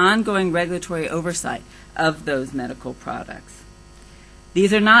 and ongoing regulatory oversight of those medical products.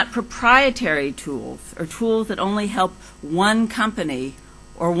 These are not proprietary tools or tools that only help one company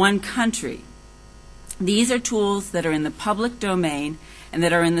or one country. These are tools that are in the public domain and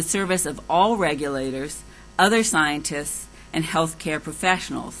that are in the service of all regulators, other scientists, and healthcare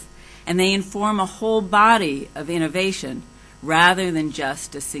professionals. And they inform a whole body of innovation rather than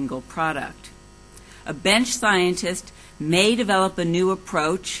just a single product. A bench scientist may develop a new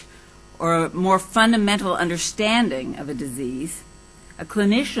approach or a more fundamental understanding of a disease. A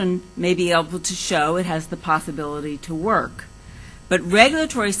clinician may be able to show it has the possibility to work. But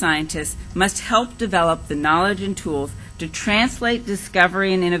regulatory scientists must help develop the knowledge and tools to translate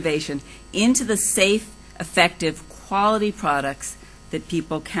discovery and innovation into the safe, effective, quality products that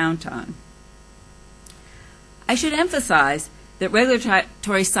people count on. I should emphasize that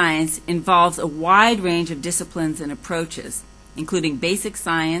regulatory science involves a wide range of disciplines and approaches, including basic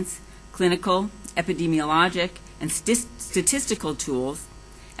science, clinical, epidemiologic, and statistical tools,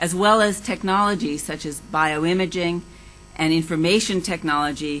 as well as technologies such as bioimaging and information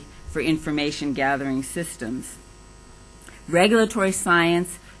technology for information gathering systems. Regulatory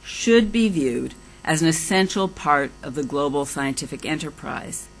science should be viewed as an essential part of the global scientific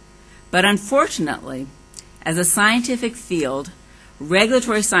enterprise. But unfortunately, as a scientific field,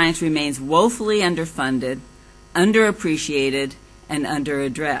 regulatory science remains woefully underfunded, underappreciated, and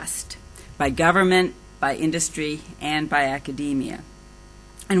underaddressed by government, by industry, and by academia.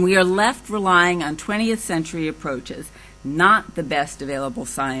 And we are left relying on 20th century approaches, not the best available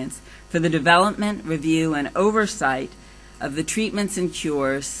science, for the development, review, and oversight of the treatments and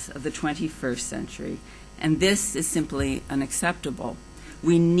cures of the 21st century. And this is simply unacceptable.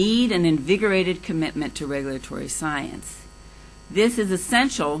 We need an invigorated commitment to regulatory science. This is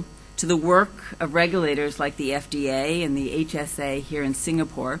essential to the work of regulators like the FDA and the HSA here in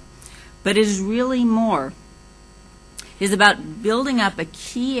Singapore, but it is really more. It is about building up a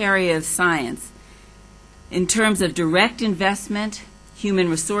key area of science in terms of direct investment, human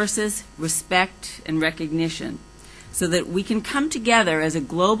resources, respect, and recognition, so that we can come together as a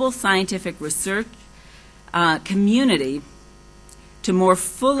global scientific research community to more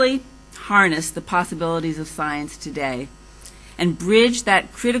fully harness the possibilities of science today and bridge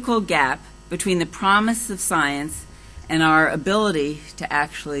that critical gap between the promise of science and our ability to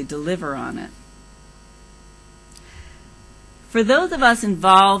actually deliver on it. For those of us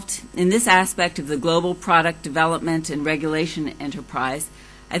involved in this aspect of the global product development and regulation enterprise,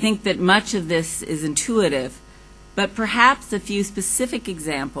 I think that much of this is intuitive, but perhaps a few specific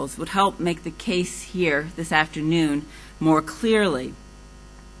examples would help make the case here this afternoon more clearly.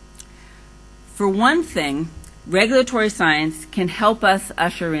 For one thing, regulatory science can help us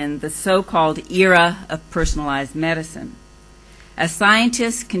usher in the so-called era of personalized medicine. As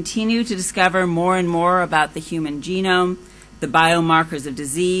scientists continue to discover more and more about the human genome, the biomarkers of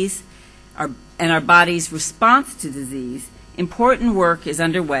disease, and our body's response to disease, important work is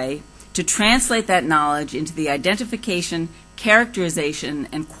underway to translate that knowledge into the identification, characterization,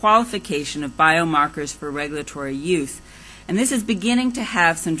 and qualification of biomarkers for regulatory use. And this is beginning to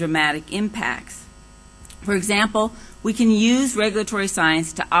have some dramatic impacts. For example, we can use regulatory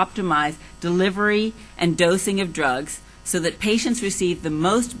science to optimize delivery and dosing of drugs so that patients receive the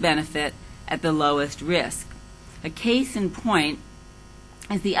most benefit at the lowest risk. A case in point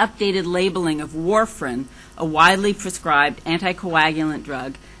is the updated labeling of warfarin, a widely prescribed anticoagulant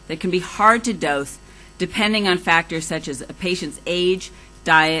drug that can be hard to dose depending on factors such as a patient's age,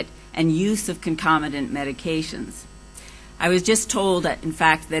 diet, and use of concomitant medications. I was just told, in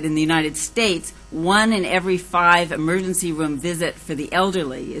fact, that in the United States, 1 in every 5 emergency room visit for the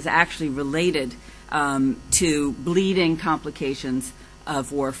elderly is actually related to bleeding complications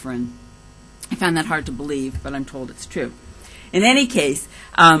of warfarin. I found that hard to believe, but I'm told it's true. In any case,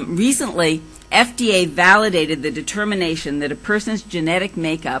 recently, FDA validated the determination that a person's genetic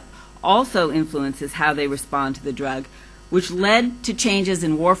makeup also influences how they respond to the drug, which led to changes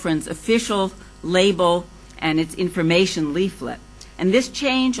in warfarin's official label and its information leaflet. And this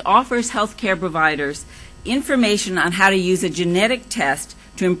change offers healthcare providers information on how to use a genetic test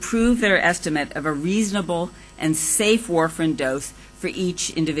to improve their estimate of a reasonable and safe warfarin dose for each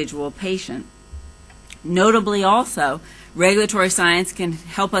individual patient. Notably also, regulatory science can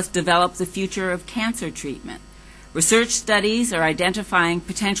help us develop the future of cancer treatment. Research studies are identifying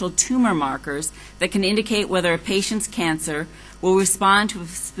potential tumor markers that can indicate whether a patient's cancer will respond to a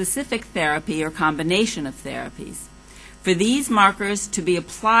specific therapy or combination of therapies. For these markers to be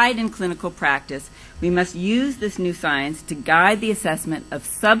applied in clinical practice, we must use this new science to guide the assessment of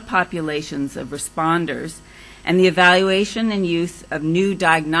subpopulations of responders and the evaluation and use of new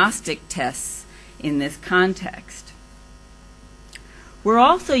diagnostic tests in this context. We're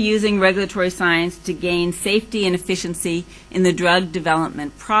also using regulatory science to gain safety and efficiency in the drug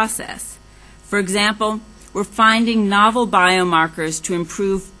development process. For example, we're finding novel biomarkers to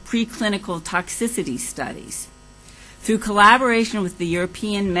improve preclinical toxicity studies. Through collaboration with the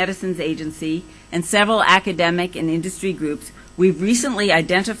European Medicines Agency and several academic and industry groups, we've recently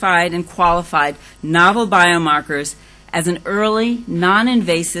identified and qualified novel biomarkers as an early,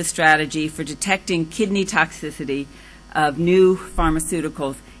 non-invasive strategy for detecting kidney toxicity of new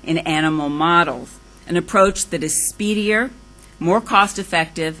pharmaceuticals in animal models, an approach that is speedier, more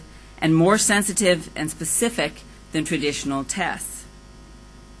cost-effective, and more sensitive and specific than traditional tests.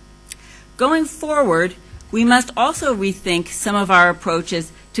 Going forward, we must also rethink some of our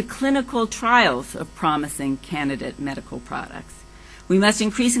approaches to clinical trials of promising candidate medical products. We must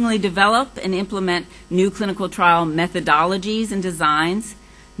increasingly develop and implement new clinical trial methodologies and designs,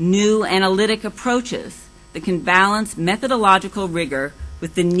 new analytic approaches that can balance methodological rigor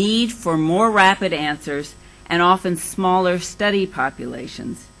with the need for more rapid answers and often smaller study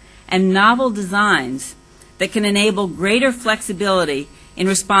populations, and novel designs that can enable greater flexibility in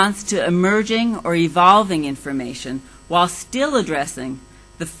response to emerging or evolving information while still addressing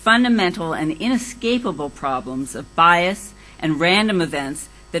the fundamental and inescapable problems of bias and random events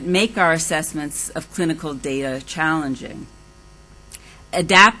that make our assessments of clinical data challenging.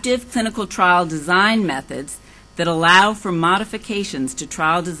 Adaptive clinical trial design methods that allow for modifications to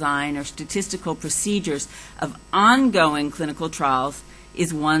trial design or statistical procedures of ongoing clinical trials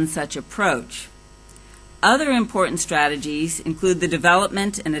is one such approach. Other important strategies include the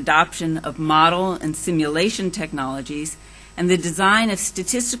development and adoption of model and simulation technologies and the design of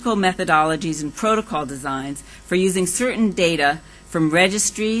statistical methodologies and protocol designs for using certain data from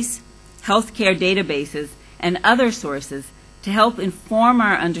registries, healthcare databases, and other sources to help inform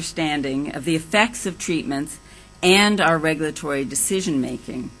our understanding of the effects of treatments and our regulatory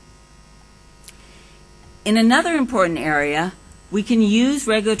decision-making. In another important area, we can use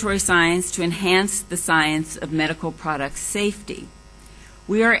regulatory science to enhance the science of medical product safety.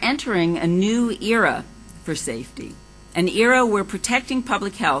 We are entering a new era for safety, an era where protecting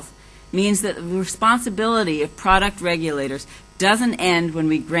public health means that the responsibility of product regulators doesn't end when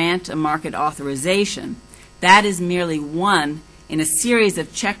we grant a market authorization. That is merely one in a series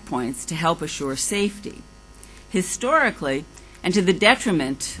of checkpoints to help assure safety. Historically, and to the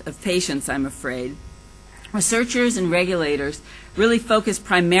detriment of patients, I'm afraid, researchers and regulators really focus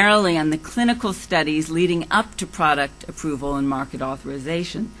primarily on the clinical studies leading up to product approval and market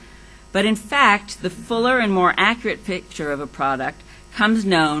authorization. But in fact, the fuller and more accurate picture of a product comes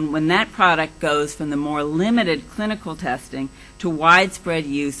known when that product goes from the more limited clinical testing to widespread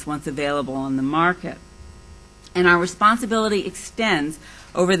use once available on the market. And our responsibility extends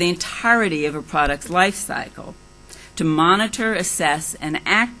over the entirety of a product's life cycle to monitor, assess, and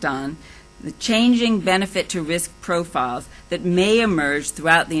act on the changing benefit to risk profiles that may emerge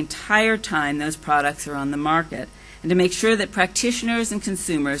throughout the entire time those products are on the market, and to make sure that practitioners and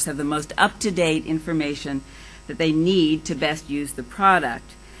consumers have the most up-to-date information that they need to best use the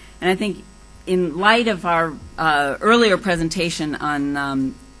product. And I think in light of our earlier presentation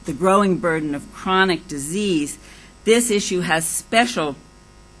on the growing burden of chronic disease, this issue has special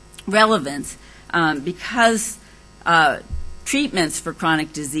relevance because treatments for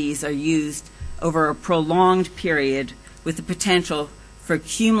chronic disease are used over a prolonged period with the potential for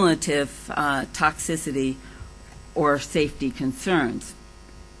cumulative toxicity or safety concerns.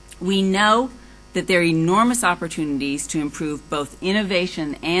 We know that there are enormous opportunities to improve both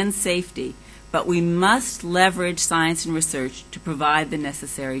innovation and safety, but we must leverage science and research to provide the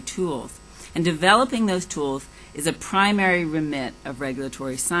necessary tools. And developing those tools is a primary remit of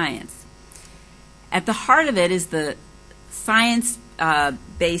regulatory science. At the heart of it is the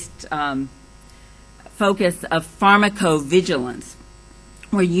science-based focus of pharmacovigilance.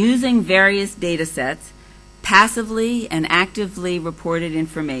 We're using various data sets, passively and actively reported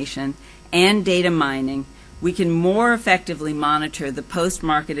information, and data mining. We can more effectively monitor the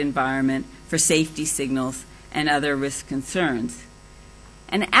post-market environment for safety signals and other risk concerns.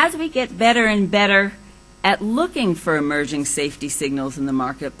 And as we get better and better at looking for emerging safety signals in the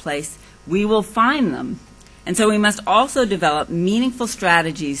marketplace, we will find them. And so we must also develop meaningful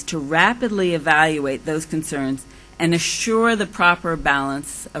strategies to rapidly evaluate those concerns and assure the proper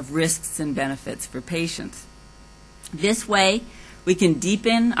balance of risks and benefits for patients. This way, we can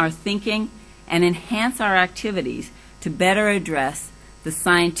deepen our thinking and enhance our activities to better address the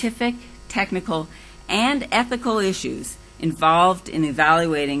scientific, technical, and ethical issues involved in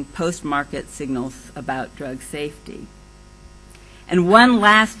evaluating post-market signals about drug safety. And one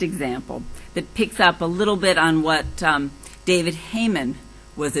last example that picks up a little bit on what David Heyman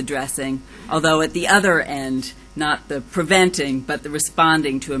was addressing, although at the other end, not the preventing, but the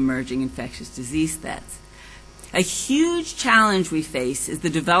responding to emerging infectious disease threats. A huge challenge we face is the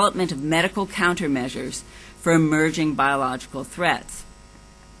development of medical countermeasures for emerging biological threats.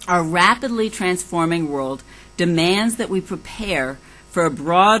 Our rapidly transforming world demands that we prepare for a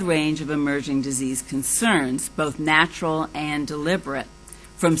broad range of emerging disease concerns, both natural and deliberate,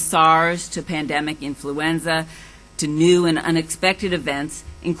 from SARS to pandemic influenza to new and unexpected events,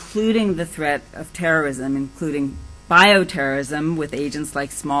 including the threat of terrorism, including bioterrorism with agents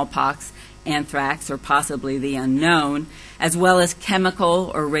like smallpox, anthrax, or possibly the unknown, as well as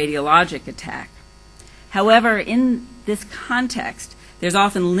chemical or radiologic attack. However, in this context, there's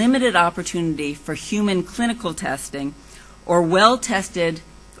often limited opportunity for human clinical testing or well-tested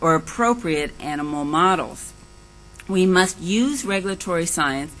or appropriate animal models. We must use regulatory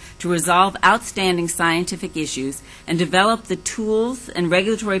science to resolve outstanding scientific issues and develop the tools and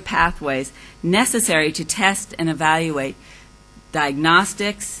regulatory pathways necessary to test and evaluate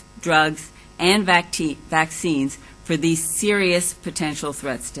diagnostics, drugs, and vaccines for these serious potential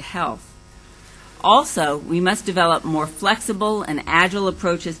threats to health. Also, we must develop more flexible and agile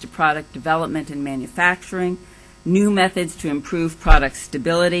approaches to product development and manufacturing, new methods to improve product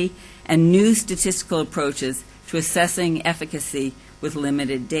stability, and new statistical approaches to assessing efficacy with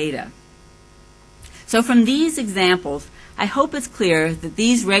limited data. So from these examples, I hope it's clear that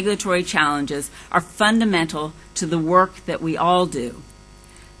these regulatory challenges are fundamental to the work that we all do.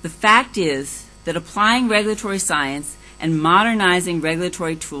 The fact is that applying regulatory science and modernizing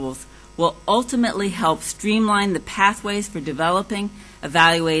regulatory tools will ultimately help streamline the pathways for developing,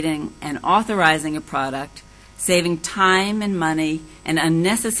 evaluating, and authorizing a product, saving time and money and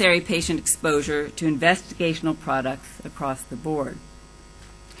unnecessary patient exposure to investigational products across the board.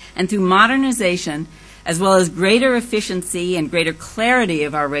 And through modernization, as well as greater efficiency and greater clarity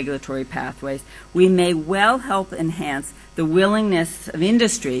of our regulatory pathways, we may well help enhance the willingness of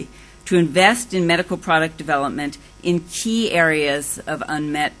industry to invest in medical product development in key areas of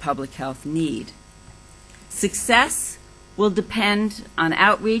unmet public health need. Success will depend on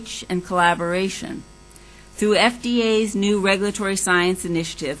outreach and collaboration. Through FDA's new regulatory science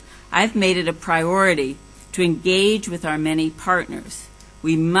initiative, I've made it a priority to engage with our many partners.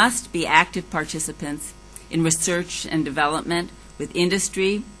 We must be active participants in research and development with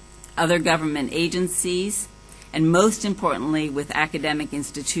industry, other government agencies, and most importantly with academic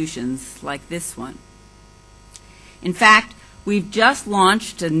institutions like this one. In fact, we've just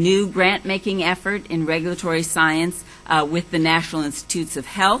launched a new grant-making effort in regulatory science with the National Institutes of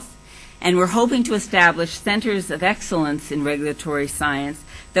Health, and we're hoping to establish centers of excellence in regulatory science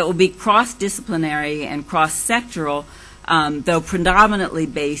that will be cross-disciplinary and cross-sectoral, though predominantly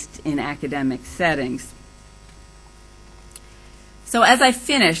based in academic settings. So as I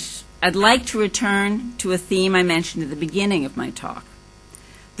finish, I'd like to return to a theme I mentioned at the beginning of my talk.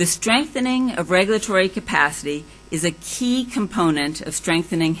 The strengthening of regulatory capacity is a key component of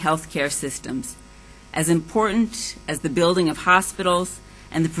strengthening healthcare systems, as important as the building of hospitals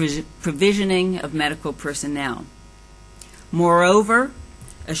and the provisioning of medical personnel. Moreover,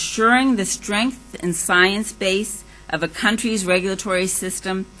 assuring the strength and science base of a country's regulatory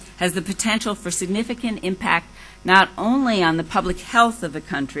system has the potential for significant impact not only on the public health of a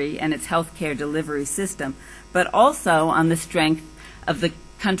country and its healthcare delivery system, but also on the strength of the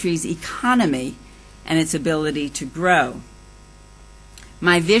country's economy and its ability to grow.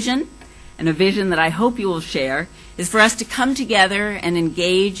 My vision, and a vision that I hope you will share, is for us to come together and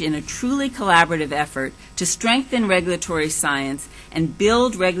engage in a truly collaborative effort to strengthen regulatory science and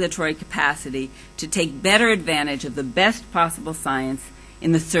build regulatory capacity to take better advantage of the best possible science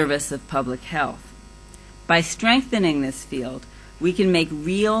in the service of public health. By strengthening this field, we can make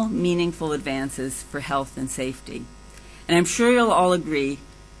real, meaningful advances for health and safety. And I'm sure you'll all agree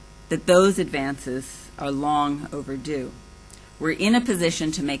that those advances are long overdue. We're in a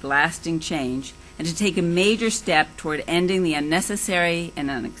position to make lasting change and to take a major step toward ending the unnecessary and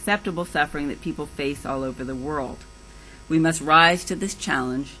unacceptable suffering that people face all over the world. We must rise to this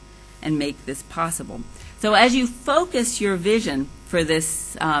challenge and make this possible. So as you focus your vision for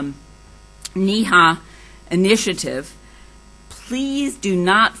this NIHA initiative, please do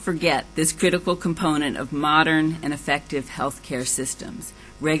not forget this critical component of modern and effective healthcare systems,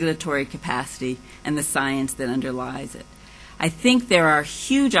 regulatory capacity, and the science that underlies it. I think there are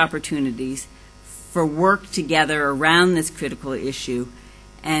huge opportunities for work together around this critical issue,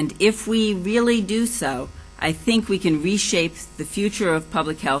 and if we really do so, I think we can reshape the future of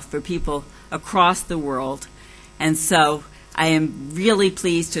public health for people across the world. And so I am really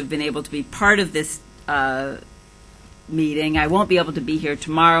pleased to have been able to be part of this meeting. I won't be able to be here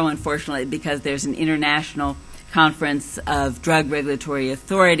tomorrow, unfortunately, because there's an international conference of drug regulatory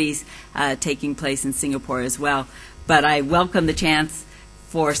authorities taking place in Singapore as well. But I welcome the chance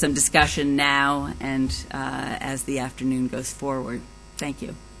for some discussion now and as the afternoon goes forward. Thank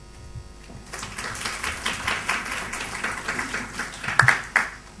you.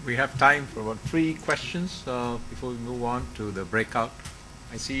 We have time for about 3 questions before we move on to the breakout.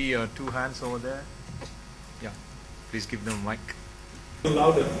 I see 2 hands over there. Yeah, please give them a mic.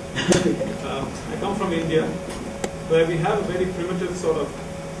 Louder. I come from India, where we have a very primitive sort of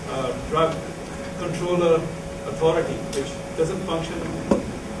drug controller authority, which doesn't function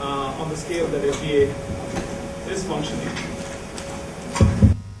on the scale that FDA is functioning.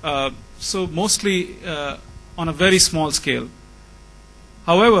 So mostly on a very small scale.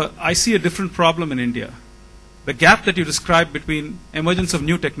 However, I see a different problem in India. The gap that you described between emergence of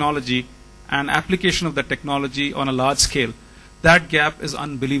new technology and application of that technology on a large scale, that gap is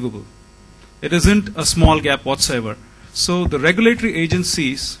unbelievable. It isn't a small gap whatsoever. So the regulatory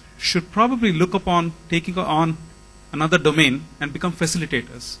agencies should probably look upon taking on another domain and become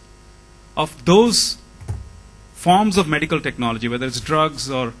facilitators of those forms of medical technology, whether it's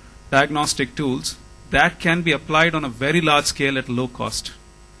drugs or diagnostic tools, that can be applied on a very large scale at low cost.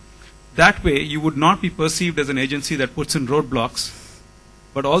 That way, you would not be perceived as an agency that puts in roadblocks,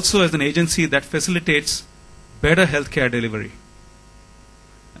 but also as an agency that facilitates better healthcare delivery.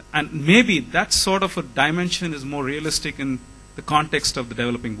 And maybe that sort of a dimension is more realistic in the context of the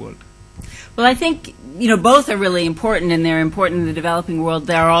developing world. Well, I think, both are really important, and they're important in the developing world.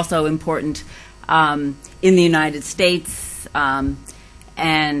 They're also important in the United States and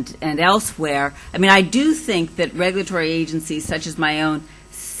elsewhere. I mean, I do think that regulatory agencies such as my own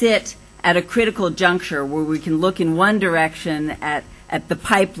sit at a critical juncture where we can look in one direction at the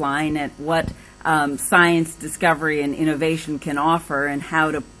pipeline, at what science, discovery, and innovation can offer and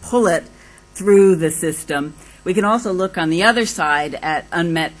how to pull it through the system. We can also look on the other side at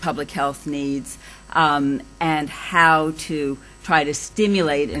unmet public health needs and how to try to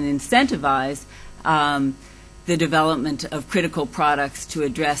stimulate and incentivize the development of critical products to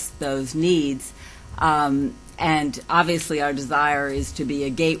address those needs. And obviously our desire is to be a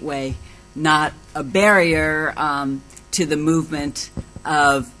gateway, not a barrier to the movement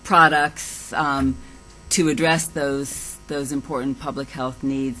of products to address those important public health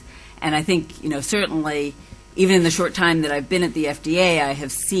needs. And I think, certainly, even in the short time that I've been at the FDA, I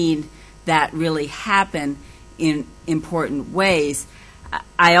have seen that really happen in important ways.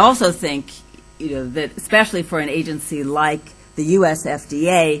 I also think, that especially for an agency like the U.S.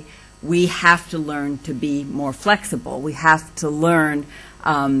 FDA, we have to learn to be more flexible. We have to learn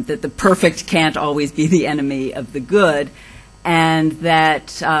that the perfect can't always be the enemy of the good, and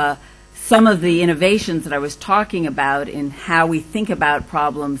that some of the innovations that I was talking about in how we think about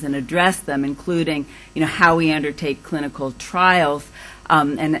problems and address them, including how we undertake clinical trials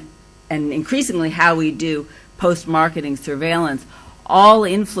and increasingly how we do post-marketing surveillance, all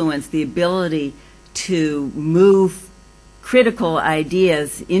influence the ability to move critical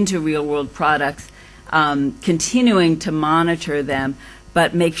ideas into real-world products, continuing to monitor them,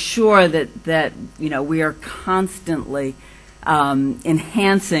 but make sure that we are constantly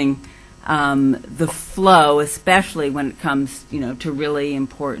enhancing the flow, especially when it comes to really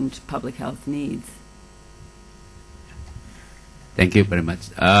important public health needs. Thank you very much.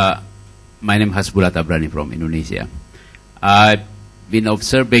 My name is Hasbulat Abrani from Indonesia. I've been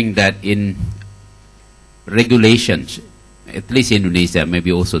observing that in regulations, at least in Indonesia,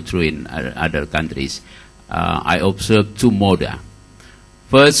 maybe also true in other countries, I observe 2 modes.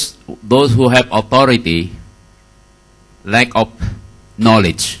 First, those who have authority lack of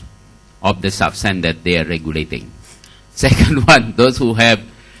knowledge of the substance that they are regulating. Second one, those who have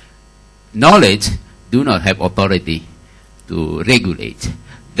knowledge do not have authority to regulate.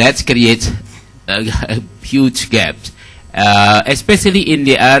 That creates a huge gap, especially in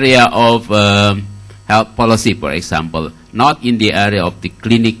the area of health policy, for example, not in the area of the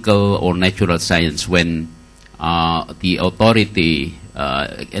clinical or natural science, when the authority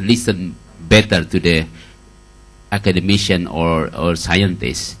listen better to the academician or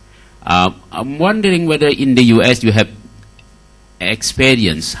scientist. I'm wondering whether in the U.S. you have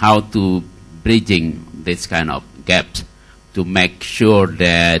experience how to bridging this kind of gaps to make sure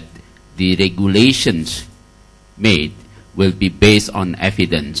that the regulations made will be based on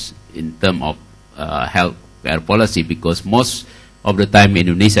evidence in terms of health care policy, because most of the time in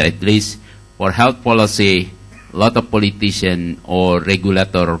Indonesia, at least for health policy, a lot of politicians or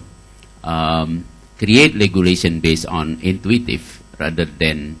regulator create regulation based on intuitive rather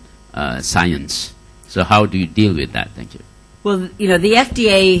than science. So how do you deal with that? Thank you. Well, you know, the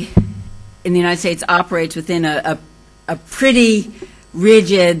FDA in the United States operates within a pretty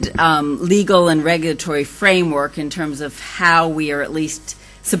rigid legal and regulatory framework in terms of how we are at least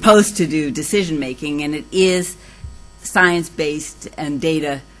supposed to do decision making, and it is science-based and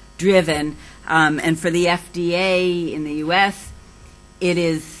data-driven. And for the FDA in the U.S., it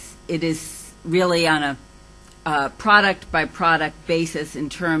is really on a product-by-product basis in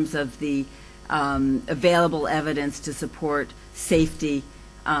terms of the available evidence to support safety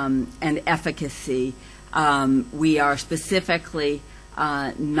and efficacy. We are specifically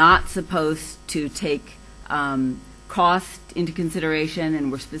not supposed to take cost into consideration,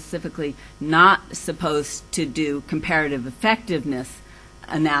 and we're specifically not supposed to do comparative effectiveness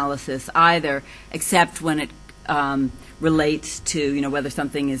analysis either, except when it relates to, you know, whether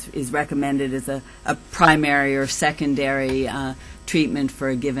something is recommended as a primary or secondary treatment for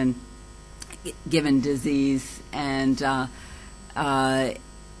a given disease, and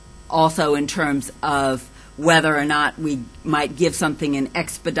also in terms of whether or not we might give something an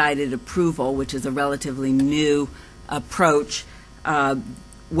expedited approval, which is a relatively new approach,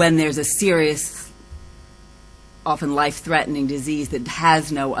 when there's a serious, often life-threatening disease that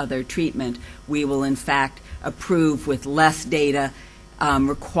has no other treatment. We will in fact approve with less data,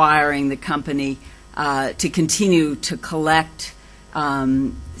 requiring the company to continue to collect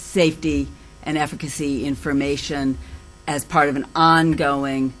safety and efficacy information as part of an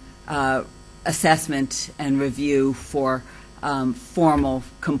ongoing assessment and review for formal,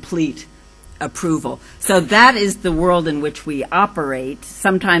 complete approval. So that is the world in which we operate.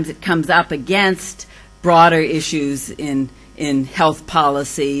 Sometimes it comes up against broader issues in health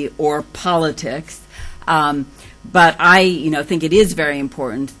policy or politics. But I think it is very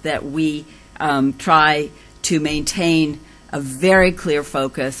important that we try to maintain a very clear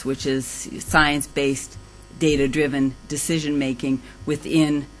focus, which is science-based, data-driven decision-making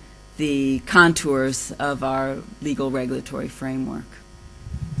within the contours of our legal regulatory framework.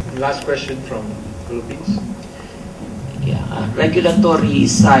 Last question from Philippines. Regulatory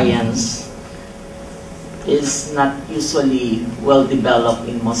science is not usually well developed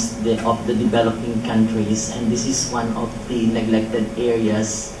in most of the developing countries, and this is one of the neglected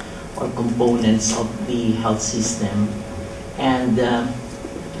areas or components of the health system. And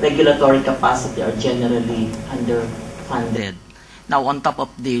regulatory capacity are generally underfunded. Now, on top of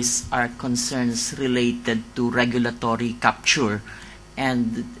this are concerns related to regulatory capture,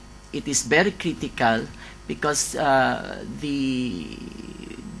 and it is very critical because the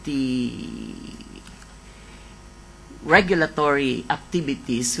regulatory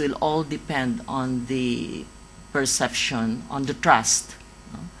activities will all depend on the perception, on the trust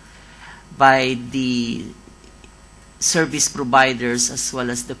by the service providers as well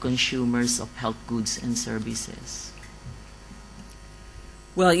as the consumers of health goods and services.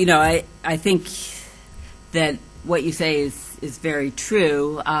 Well, I think that what you say is very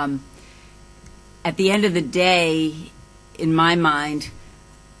true. At the end of the day, in my mind,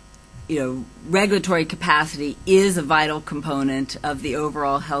 regulatory capacity is a vital component of the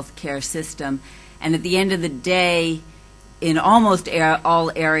overall healthcare system. And at the end of the day, in almost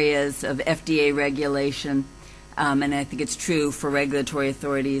all areas of FDA regulation, and I think it's true for regulatory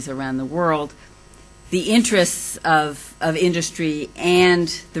authorities around the world, the interests of industry and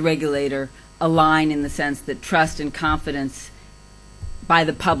the regulator align in the sense that trust and confidence by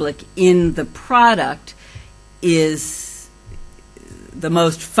the public in the product is the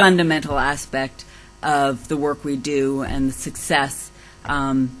most fundamental aspect of the work we do and the success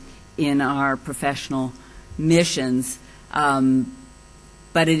in our professional missions.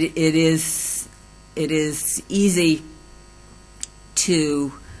 But it is easy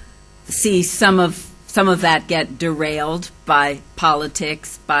to see some of that get derailed by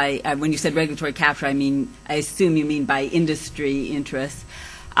politics. By when you said regulatory capture, I assume you mean by industry interests.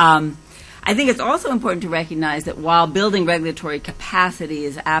 I think it's also important to recognize that while building regulatory capacity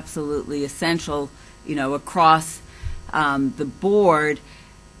is absolutely essential, across the board,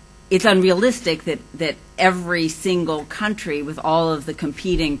 it's unrealistic that every single country, with all of the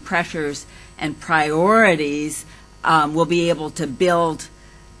competing pressures and priorities, will be able to build,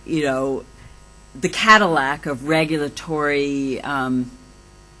 the Cadillac of regulatory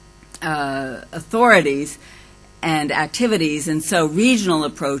authorities and activities, and so regional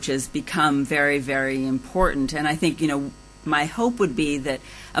approaches become very, very important. And I think, my hope would be that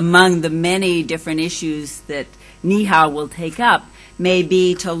among the many different issues that NIHA will take up may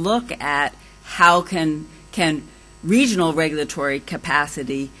be to look at how can regional regulatory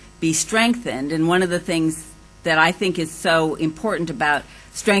capacity be strengthened. And one of the things that I think is so important about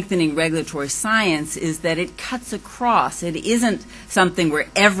strengthening regulatory science is that it cuts across. It isn't something where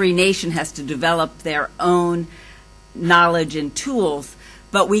every nation has to develop their own knowledge and tools,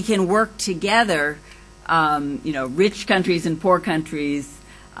 but we can work together, rich countries and poor countries,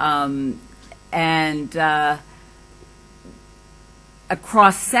 and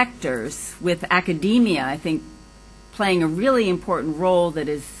across sectors, with academia, I think, playing a really important role that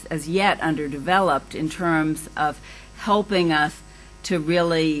is as yet underdeveloped in terms of helping us to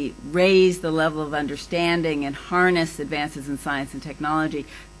really raise the level of understanding and harness advances in science and technology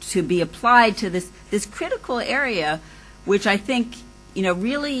to be applied to this critical area, which I think,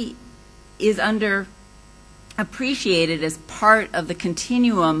 really is underappreciated as part of the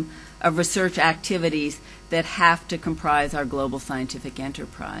continuum of research activities that have to comprise our global scientific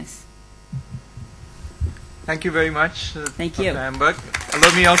enterprise. Thank you very much. Thank you. Dr. Hamburg.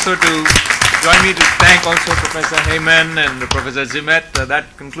 Allow me also to join me to thank also Professor Heyman and Professor Zimet.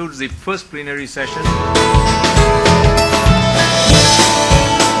 That concludes the first plenary session.